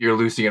when you're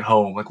losing at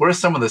home? Like, what are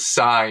some of the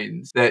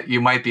signs that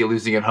you might be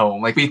losing at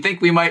home? Like, we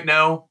think we might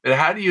know, but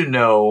how do you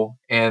know?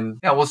 And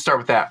yeah, we'll start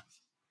with that.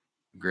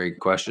 Great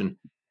question.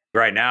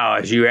 Right now,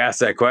 as you ask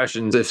that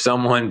question, if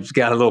someone's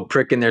got a little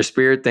prick in their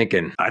spirit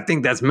thinking, I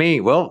think that's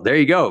me, well, there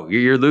you go.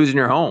 You're losing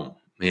your home.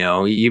 You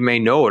know, you may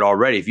know it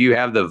already. If you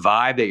have the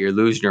vibe that you're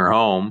losing your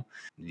home,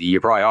 you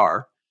probably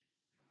are.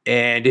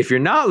 And if you're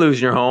not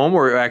losing your home,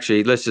 or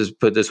actually, let's just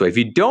put it this way. If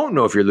you don't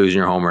know if you're losing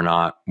your home or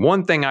not,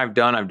 one thing I've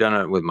done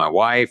it with my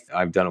wife,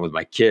 I've done it with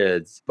my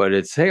kids, but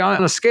it's, hey,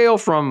 on a scale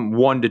from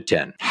 1 to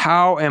 10,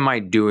 how am I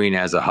doing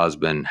as a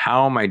husband?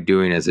 How am I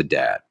doing as a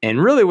dad?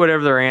 And really,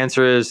 whatever their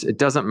answer is, it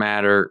doesn't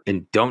matter.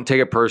 And don't take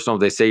it personal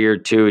if they say you're a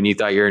 2 and you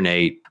thought you're an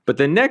 8. But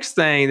the next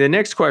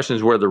question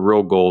is where the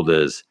real gold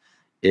is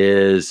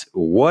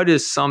what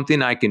is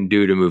something I can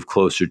do to move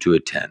closer to a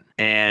 10?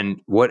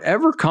 And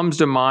whatever comes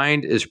to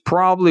mind is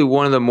probably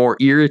one of the more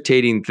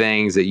irritating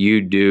things that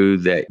you do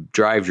that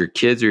drives your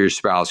kids or your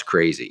spouse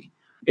crazy.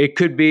 It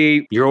could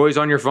be you're always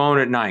on your phone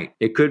at night.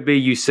 It could be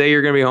you say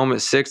you're going to be home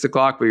at 6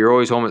 o'clock, but you're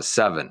always home at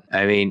 7.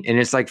 I mean, and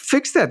it's like,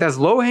 fix that. That's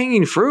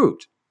low-hanging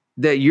fruit.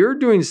 That you're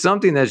doing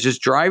something that's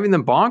just driving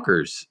them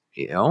bonkers.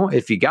 You know,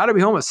 if you got to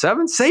be home at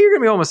 7, say you're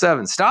going to be home at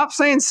 7. Stop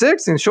saying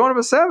 6 and showing up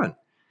at 7.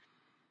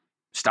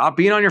 Stop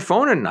being on your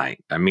phone at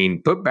night. I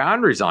mean, put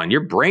boundaries on. Your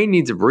brain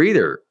needs a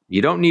breather.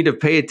 You don't need to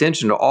pay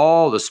attention to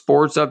all the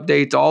sports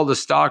updates, all the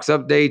stocks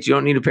updates. You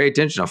don't need to pay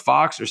attention to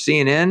Fox or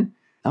CNN.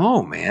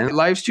 Oh, man.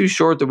 Life's too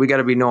short that we got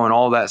to be knowing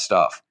all that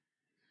stuff.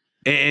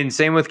 And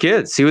same with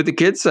kids. See what the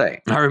kids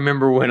say. I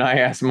remember when I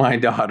asked my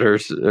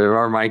daughters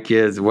or my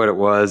kids what it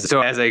was.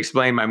 So as I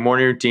explained my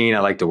morning routine, I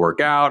like to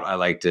work out. I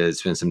like to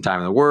spend some time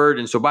in the Word.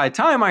 And so by the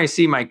time I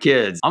see my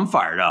kids, I'm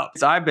fired up.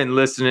 So I've been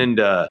listening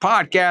to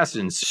podcasts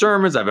and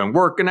sermons. I've been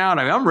working out.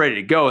 I mean, I'm ready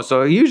to go.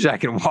 So usually I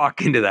can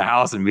walk into the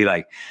house and be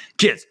like,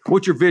 kids,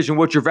 what's your vision?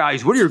 What's your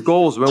values? What are your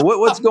goals, man?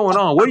 What's going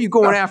on? What are you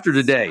going after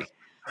today?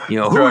 You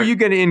know, who are you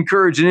going to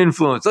encourage and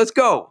influence? Let's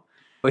go.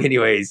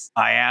 Anyways,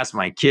 I asked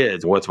my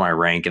kids, what's my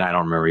rank? And I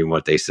don't remember even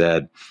what they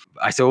said.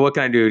 I said, well, what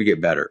can I do to get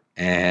better?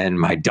 And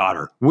my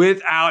daughter,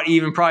 without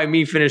even probably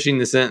me finishing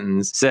the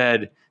sentence,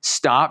 said,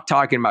 stop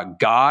talking about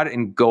God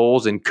and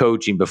goals and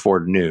coaching before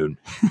noon.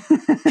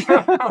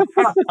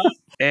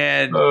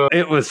 And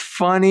it was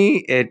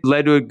funny. It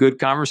led to a good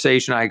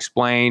conversation. I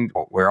explained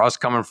where I was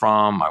coming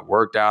from. I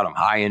worked out. I'm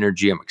high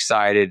energy. I'm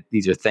excited.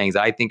 These are things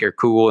I think are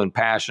cool and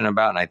passionate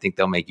about, and I think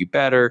they'll make you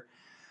better.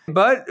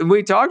 But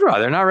we talked about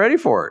it. They're not ready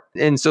for it.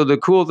 And so the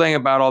cool thing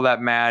about all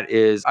that, Matt,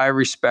 is I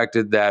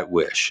respected that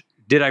wish.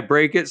 Did I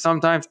break it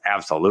sometimes?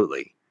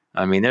 Absolutely.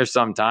 I mean, there's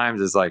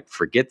sometimes it's like,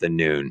 forget the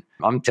noon.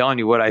 I'm telling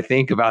you what I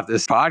think about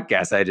this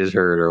podcast I just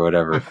heard or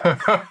whatever.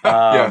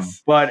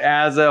 Yes. But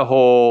as a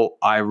whole,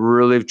 I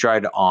really have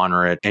tried to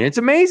honor it. And it's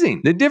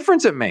amazing the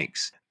difference it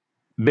makes.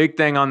 Big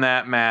thing on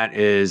that, Matt,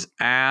 is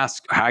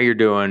ask how you're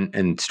doing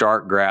and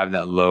start grabbing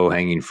that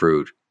low-hanging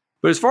fruit.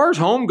 But as far as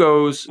home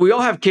goes, we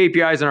all have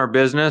KPIs in our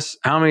business.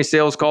 How many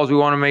sales calls we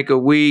want to make a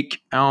week,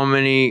 how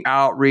many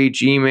outreach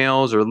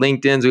emails or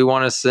LinkedIn's we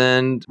want to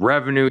send,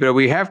 revenue. But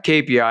we have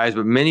KPIs,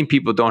 but many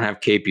people don't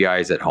have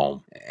KPIs at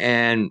home.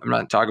 And I'm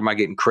not talking about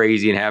getting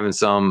crazy and having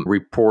some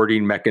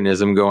reporting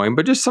mechanism going,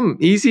 but just some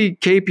easy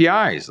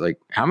KPIs. Like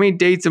how many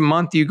dates a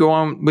month do you go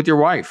on with your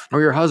wife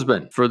or your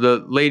husband for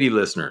the lady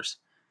listeners?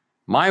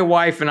 My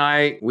wife and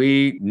I,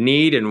 we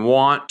need and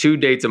want 2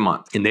 dates a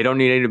month. And they don't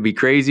need to be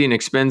crazy and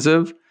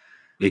expensive.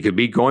 It could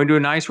be going to a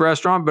nice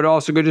restaurant, but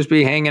also could just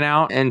be hanging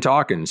out and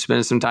talking,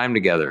 spending some time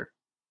together.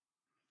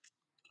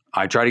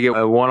 I try to get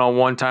a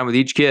one-on-one time with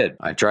each kid.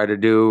 I try to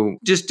do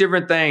just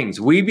different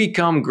things. We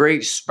become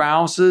great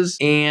spouses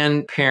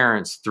and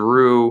parents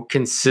through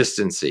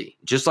consistency,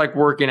 just like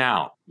working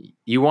out.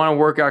 You want to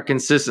work out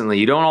consistently.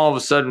 You don't all of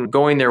a sudden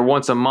going there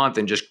once a month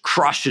and just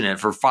crushing it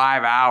for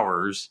 5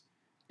 hours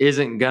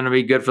isn't going to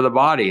be good for the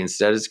body.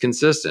 Instead, it's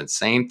consistent.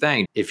 Same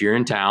thing. If you're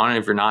in town and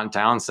if you're not in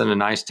town, send a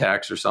nice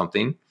text or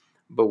something.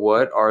 But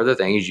what are the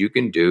things you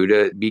can do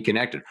to be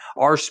connected?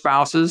 Our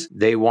spouses,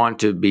 they want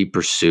to be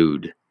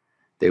pursued.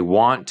 They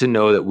want to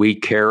know that we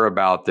care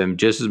about them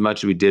just as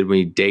much as we did when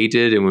we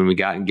dated and when we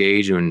got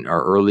engaged in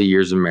our early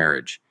years of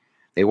marriage.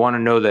 They want to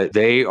know that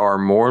they are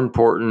more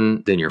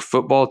important than your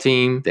football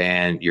team,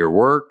 than your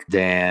work,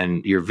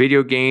 than your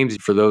video games.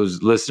 For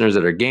those listeners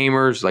that are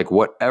gamers, like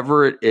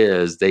whatever it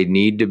is, they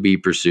need to be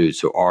pursued.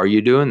 So are you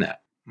doing that?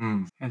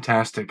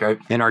 Fantastic.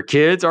 And our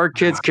kids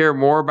care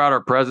more about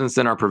our presence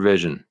than our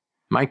provision.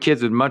 My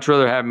kids would much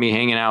rather have me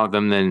hanging out with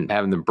them than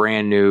having the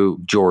brand new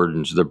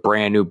Jordans, the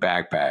brand new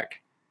backpack.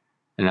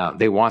 And now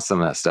they want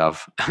some of that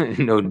stuff,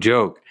 no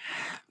joke.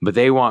 But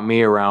they want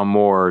me around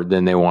more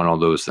than they want all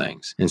those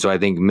things. And so I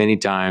think many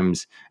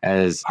times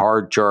as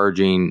hard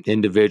charging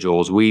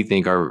individuals, we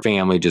think our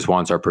family just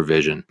wants our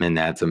provision, and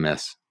that's a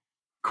miss.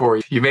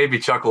 Cory, you made me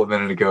chuckle a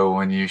minute ago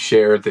when you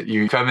shared that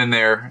you come in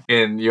there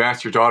and you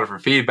ask your daughter for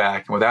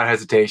feedback, and without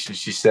hesitation,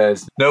 she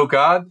says, no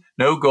God,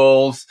 no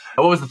goals.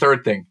 What was the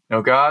third thing?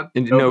 No God,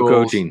 no goals,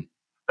 coaching.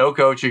 No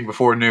coaching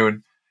before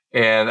noon.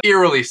 And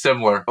eerily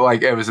similar,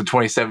 like it was in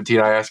 2017,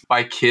 I asked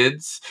my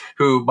kids,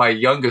 who my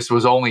youngest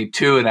was only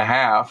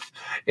 2.5,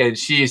 and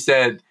she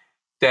said,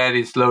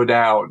 Daddy, slow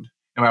down.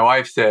 And my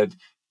wife said,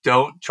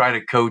 don't try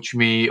to coach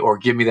me or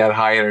give me that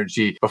high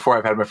energy before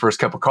I've had my first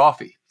cup of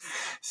coffee.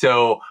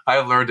 So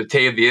I've learned to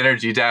tame the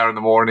energy down in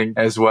the morning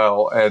as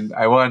well. And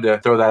I wanted to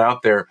throw that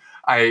out there.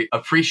 I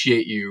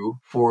appreciate you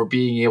for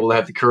being able to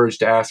have the courage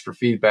to ask for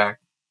feedback.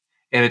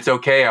 And it's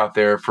okay out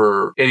there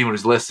for anyone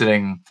who's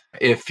listening.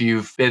 If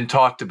you've been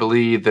taught to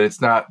believe that it's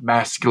not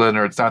masculine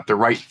or it's not the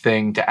right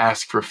thing to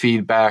ask for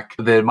feedback,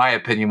 then my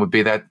opinion would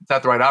be that it's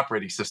not the right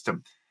operating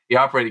system. The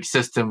operating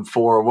system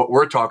for what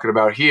we're talking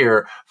about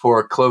here for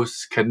a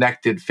close,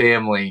 connected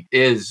family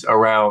is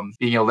around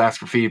being able to ask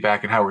for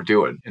feedback and how we're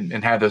doing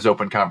and have those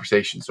open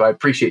conversations. So I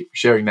appreciate you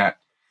sharing that.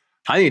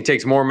 I think it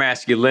takes more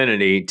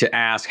masculinity to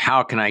ask,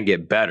 how can I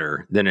get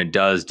better, than it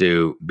does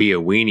to be a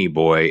weenie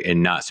boy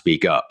and not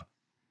speak up.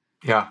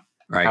 Yeah.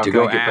 Right. How to can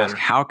go I get ask, better?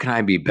 how can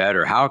I be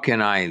better? How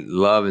can I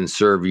love and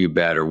serve you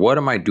better? What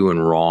am I doing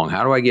wrong?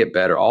 How do I get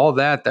better? All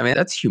that. I mean,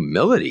 that's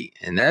humility.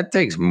 And that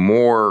takes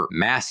more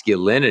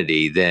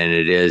masculinity than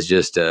it is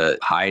just to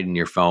hide in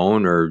your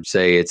phone or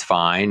say it's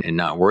fine and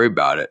not worry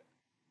about it.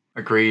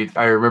 Agreed.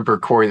 I remember,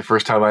 Cory, the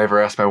first time I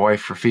ever asked my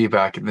wife for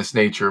feedback in this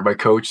nature, my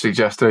coach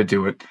suggested I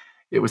do it.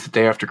 It was the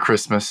day after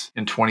Christmas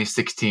in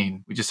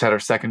 2016. We just had our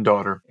second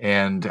daughter,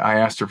 and I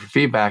asked her for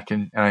feedback,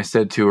 and I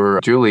said to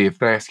her, Julie,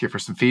 if I ask you for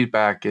some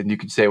feedback and you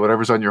can say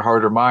whatever's on your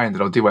heart or mind,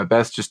 then I'll do my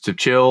best just to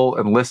chill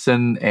and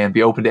listen and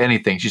be open to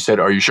anything. She said,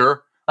 are you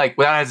sure? Like,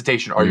 without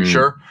hesitation, are you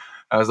sure?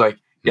 I was like,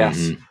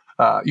 yes.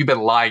 You've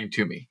been lying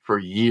to me for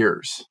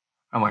years.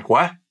 I'm like,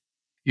 what?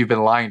 You've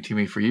been lying to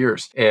me for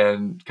years.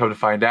 And come to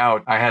find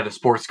out, I had a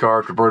sports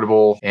car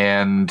convertible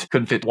and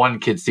couldn't fit one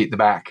kid's seat in the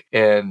back.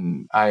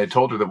 And I had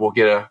told her that we'll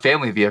get a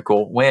family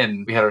vehicle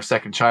when we had our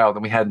second child,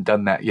 and we hadn't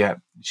done that yet.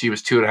 She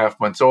was 2.5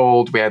 months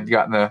old. We hadn't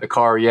gotten the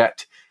car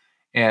yet.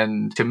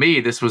 And to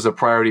me, this was a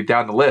priority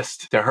down the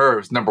list. To her, it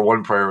was number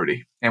one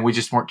priority. And we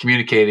just weren't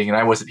communicating, and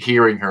I wasn't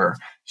hearing her.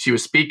 She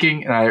was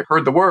speaking, and I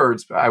heard the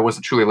words, but I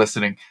wasn't truly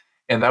listening.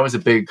 And that was a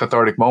big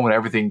cathartic moment.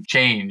 Everything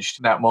changed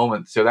in that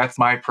moment. So that's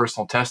my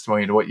personal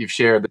testimony to what you've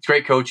shared. That's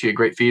great coaching and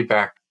great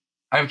feedback.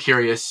 I'm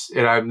curious,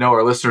 and I know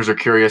our listeners are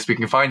curious. We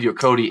can find you at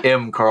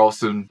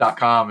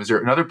CodyMCarlson.com. Is there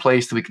another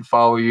place that we can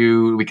follow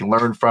you, we can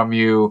learn from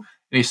you?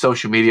 Any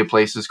social media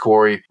places,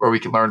 Cory, where we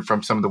can learn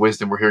from some of the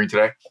wisdom we're hearing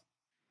today?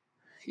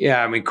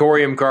 Yeah, I mean,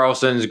 Cory M.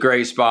 Carlson's a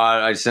great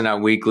spot. I send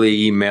out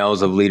weekly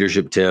emails of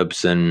leadership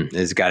tips, and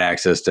it's got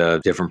access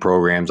to different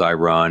programs I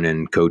run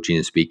and coaching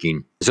and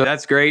speaking. So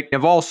that's great.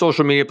 Of all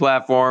social media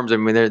platforms, I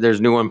mean, there's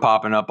new one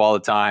popping up all the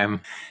time.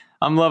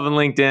 I'm loving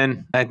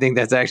LinkedIn. I think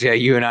that's actually how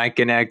you and I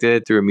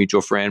connected, through a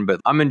mutual friend. But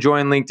I'm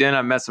enjoying LinkedIn.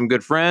 I've met some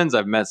good friends.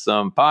 I've met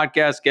some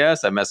podcast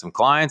guests. I've met some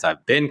clients.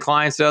 I've been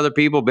clients to other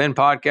people, been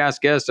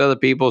podcast guests to other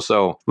people.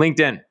 So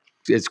LinkedIn.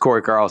 It's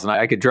Cory Carlson.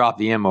 I could drop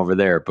the M over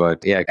there,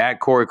 but yeah,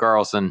 at Cory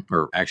Carlson,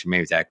 or actually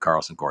maybe it's at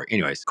Carlson Cory.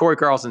 Anyways, Cory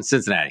Carlson,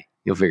 Cincinnati.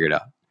 You'll figure it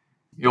out.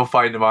 You'll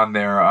find him on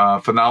there.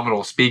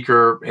 Phenomenal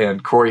speaker,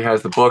 and Cory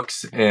has the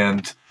books.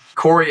 And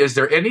Cory, is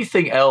there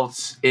anything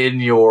else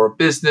in your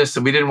business?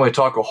 And we didn't really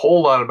talk a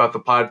whole lot about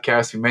the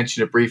podcast. We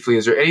mentioned it briefly.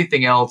 Is there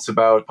anything else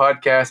about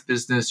podcast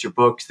business, your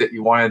books, that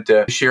you wanted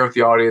to share with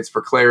the audience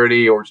for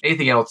clarity, or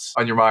anything else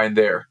on your mind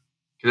there?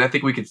 Because I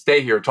think we could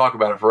stay here and talk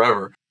about it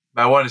forever.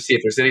 But I wanted to see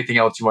if there's anything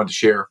else you wanted to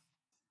share.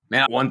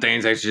 Man, one thing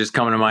that's actually just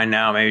coming to mind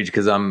now, maybe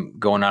because I'm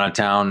going out of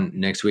town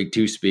next week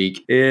to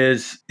speak,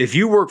 is if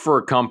you work for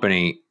a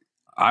company,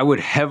 I would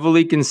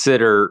heavily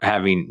consider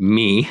having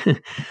me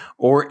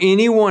or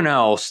anyone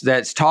else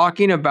that's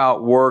talking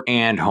about work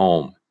and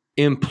home.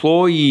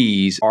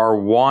 Employees are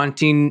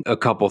wanting a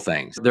couple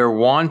things. They're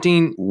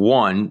wanting,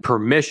 one,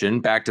 permission,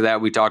 back to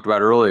that we talked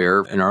about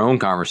earlier in our own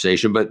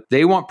conversation, but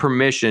they want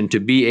permission to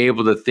be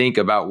able to think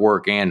about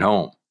work and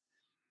home.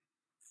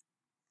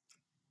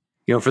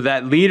 You know, for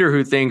that leader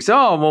who thinks,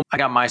 oh, well, I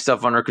got my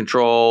stuff under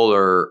control,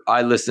 or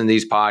I listen to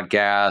these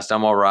podcasts,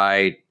 I'm all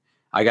right,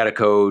 I got a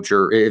coach,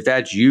 or if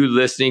that's you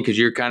listening because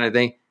you're kind of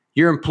thinking,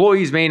 Your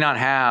employees may not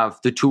have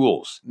the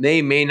tools.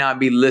 They may not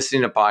be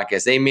listening to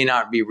podcasts. They may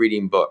not be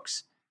reading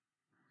books,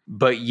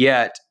 but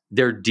yet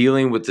they're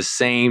dealing with the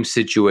same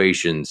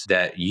situations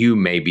that you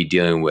may be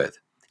dealing with.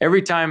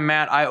 Every time,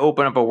 Matt, I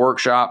open up a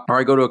workshop or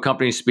I go to a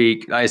company to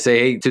speak, I say,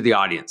 hey, to the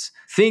audience,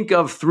 think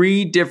of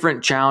 3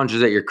 different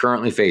challenges that you're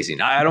currently facing.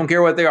 I don't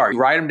care what they are. You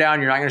write them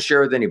down. You're not going to share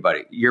with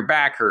anybody. Your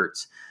back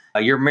hurts.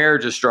 Your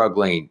marriage is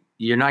struggling.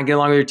 You're not getting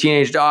along with your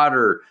teenage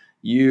daughter.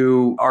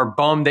 You are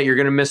bummed that you're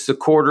going to miss the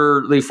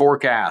quarterly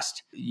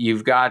forecast.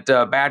 You've got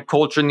bad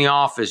culture in the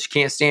office. You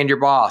can't stand your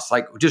boss.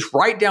 Like, just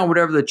write down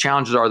whatever the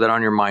challenges are that are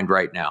on your mind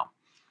right now.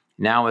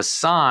 Now,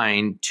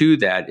 assign to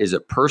that, is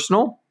it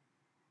personal,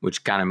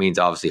 which kind of means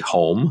obviously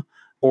home,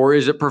 or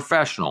is it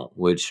professional,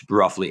 which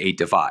roughly 8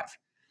 to 5?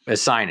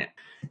 Assign it.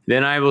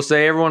 Then I will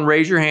say, everyone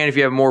raise your hand if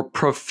you have more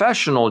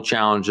professional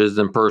challenges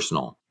than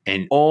personal.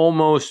 And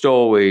almost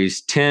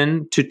always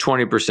 10 to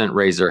 20%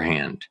 raise their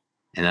hand.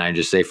 And then I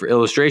just say, for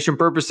illustration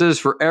purposes,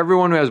 for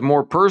everyone who has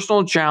more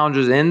personal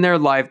challenges in their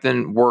life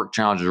than work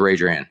challenges, raise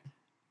your hand.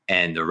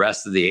 And the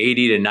rest of the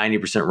 80 to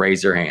 90%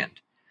 raise their hand.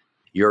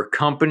 Your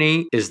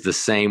company is the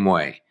same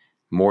way,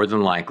 more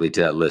than likely,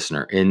 to that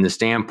listener, in the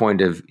standpoint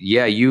of,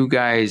 yeah, you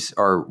guys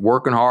are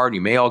working hard.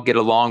 You may all get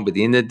along, but at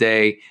the end of the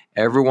day,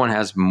 everyone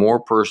has more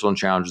personal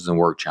challenges than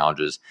work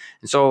challenges.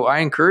 And so I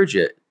encourage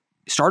you,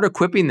 start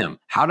equipping them,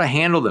 how to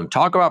handle them.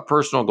 Talk about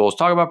personal goals,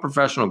 talk about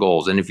professional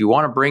goals. And if you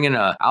want to bring in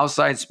an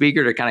outside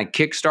speaker to kind of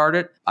kickstart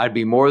it, I'd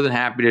be more than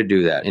happy to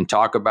do that and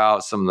talk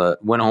about some of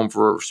the went home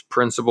first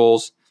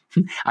principles.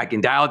 I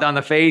can dial down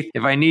the faith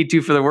if I need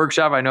to for the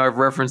workshop. I know I've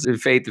referenced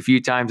faith a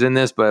few times in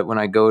this, but when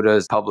I go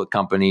to public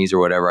companies or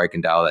whatever, I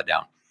can dial that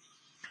down.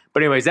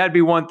 But anyways, that'd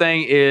be one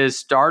thing, is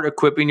start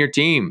equipping your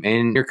team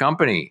and your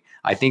company.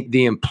 I think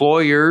the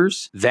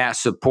employers that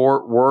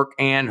support work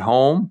and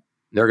home,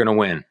 they're going to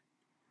win.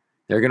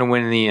 They're going to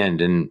win in the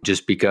end. And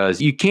just because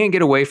you can't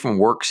get away from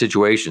work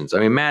situations. I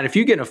mean, Matt, if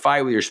you get in a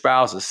fight with your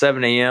spouse at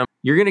 7 a.m.,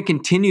 you're going to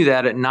continue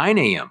that at 9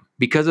 a.m.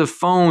 because of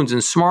phones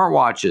and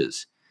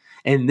smartwatches.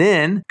 And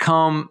then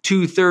come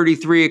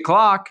 2:30, 3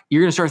 o'clock,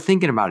 you're going to start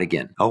thinking about it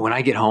again. Oh, when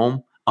I get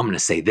home, I'm going to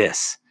say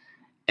this.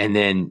 And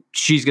then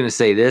she's going to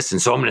say this.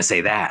 And so I'm going to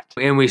say that.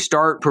 And we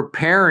start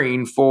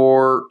preparing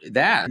for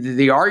that.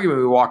 The argument,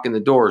 we walk in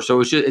the door.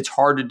 So it's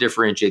hard to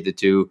differentiate the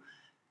two.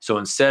 So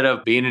instead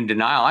of being in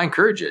denial, I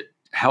encourage it.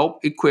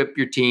 Help equip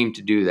your team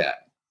to do that.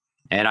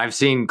 And I've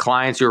seen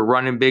clients who are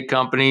running big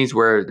companies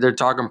where they're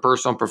talking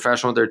personal and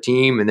professional with their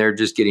team, and they're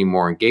just getting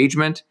more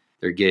engagement.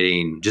 They're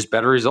getting just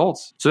better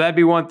results. So that'd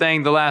be one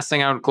thing. The last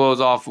thing I would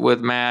close off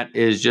with, Matt,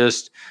 is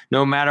just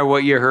no matter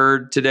what you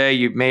heard today,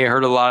 you may have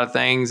heard a lot of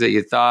things that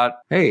you thought,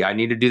 hey, I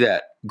need to do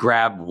that.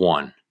 Grab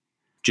one.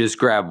 Just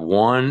grab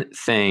one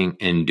thing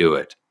and do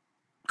it.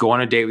 Go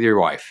on a date with your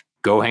wife.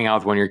 Go hang out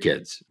with one of your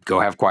kids.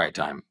 Go have quiet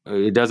time.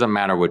 It doesn't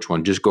matter which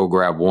one. Just go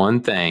grab one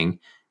thing,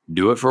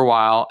 do it for a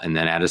while, and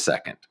then add a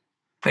second.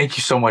 Thank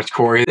you so much,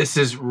 Cory. This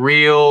is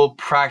real,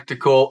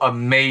 practical,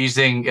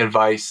 amazing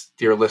advice,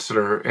 dear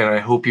listener, and I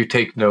hope you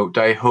take note.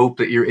 I hope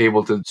that you're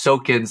able to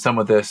soak in some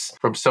of this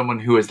from someone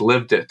who has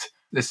lived it.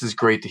 This is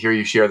great to hear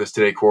you share this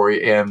today,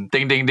 Cory. And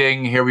ding, ding,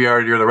 ding, here we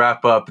are near the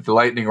wrap up, the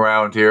lightning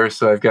round here.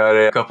 So I've got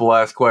a couple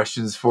last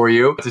questions for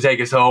you to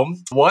take us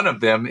home. One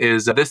of them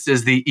is, this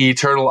is the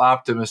Eternal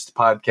Optimist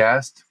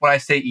podcast. When I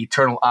say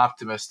eternal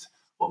optimist,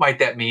 what might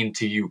that mean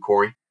to you,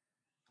 Cory?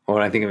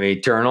 When I think of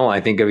eternal,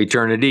 I think of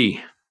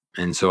eternity.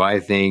 And so I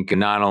think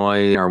not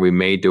only are we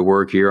made to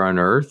work here on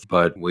earth,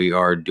 but we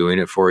are doing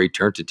it for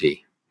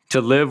eternity, to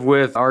live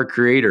with our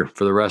Creator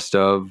for the rest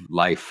of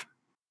life.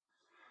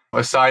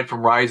 Aside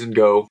from Rise and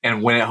Go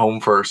and Win at Home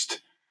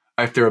First,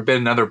 if there have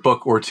been another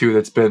book or two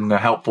that's been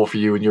helpful for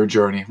you in your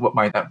journey, what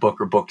might that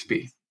book or books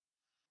be?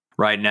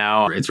 Right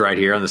now, it's right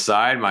here on the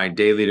side. My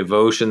daily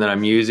devotion that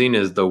I'm using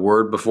is The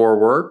Word Before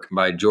Work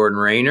by Jordan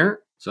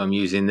Rayner. So I'm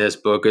using this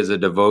book as a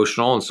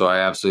devotional, and so I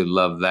absolutely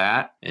love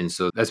that. And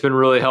so that's been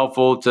really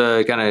helpful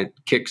to kind of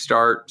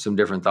kickstart some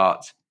different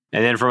thoughts.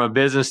 And then from a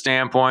business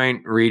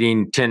standpoint,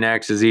 reading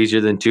 10X is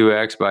Easier Than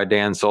 2X by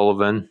Dan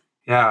Sullivan.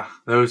 Yeah,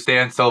 those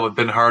Dan Sullivan,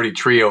 Ben Hardy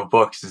trio of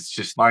books is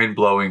just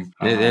mind-blowing.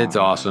 It's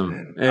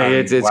awesome.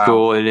 It's wow.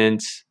 Cool.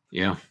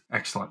 Yeah.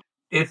 Excellent.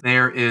 If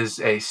there is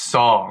a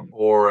song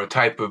or a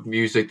type of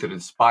music that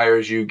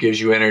inspires you, gives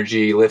you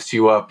energy, lifts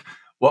you up,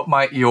 what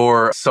might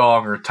your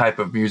song or type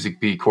of music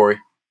be, Cory?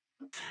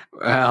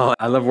 Well,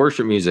 I love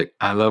worship music.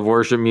 I love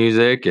worship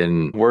music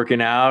and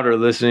working out or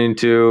listening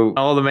to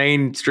all the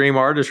mainstream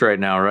artists right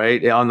now,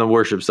 right? On the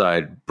worship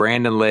side,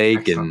 Brandon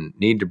Lake and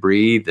Need to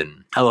Breathe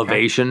and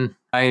Elevation. Okay.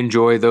 I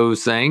enjoy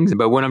those things.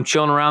 But when I'm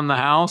chilling around the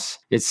house,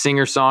 it's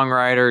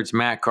singer-songwriter, it's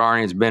Matt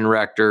Carney, it's Ben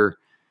Rector.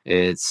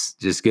 It's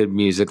just good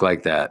music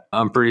like that.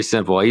 I'm pretty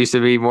simple. I used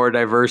to be more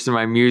diverse in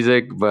my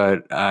music,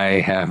 but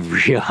I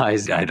have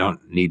realized I don't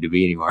need to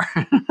be anymore.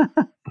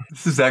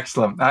 This is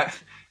excellent.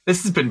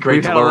 This has been great.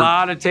 We've had a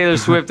lot of Taylor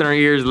Swift in our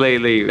ears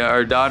lately.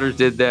 Our daughters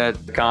did that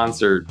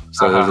concert,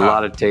 so there's a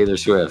lot of Taylor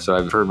Swift. So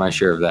I've heard my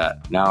share of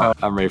that. Now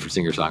I'm ready for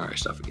singer-songwriter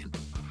stuff again.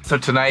 So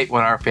tonight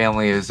when our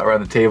family is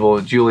around the table,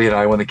 Julie and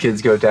I, when the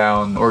kids go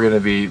down, we're going to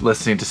be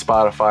listening to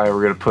Spotify.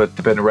 We're going to put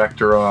the Ben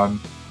Rector on,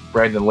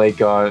 Brandon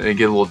Lake on, and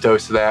get a little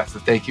dose of that. So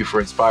thank you for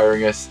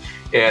inspiring us.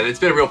 And it's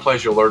been a real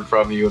pleasure to learn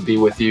from you and be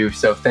with you.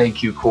 So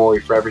thank you, Cory,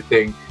 for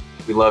everything.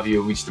 We love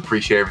you. We just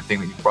appreciate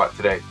everything that you brought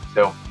today.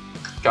 So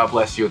God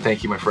bless you and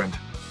thank you, my friend.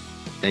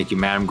 Thank you,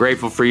 man. I'm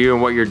grateful for you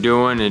and what you're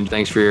doing, and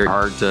thanks for your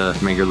heart to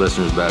make your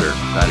listeners better.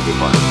 Glad to be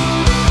part of it.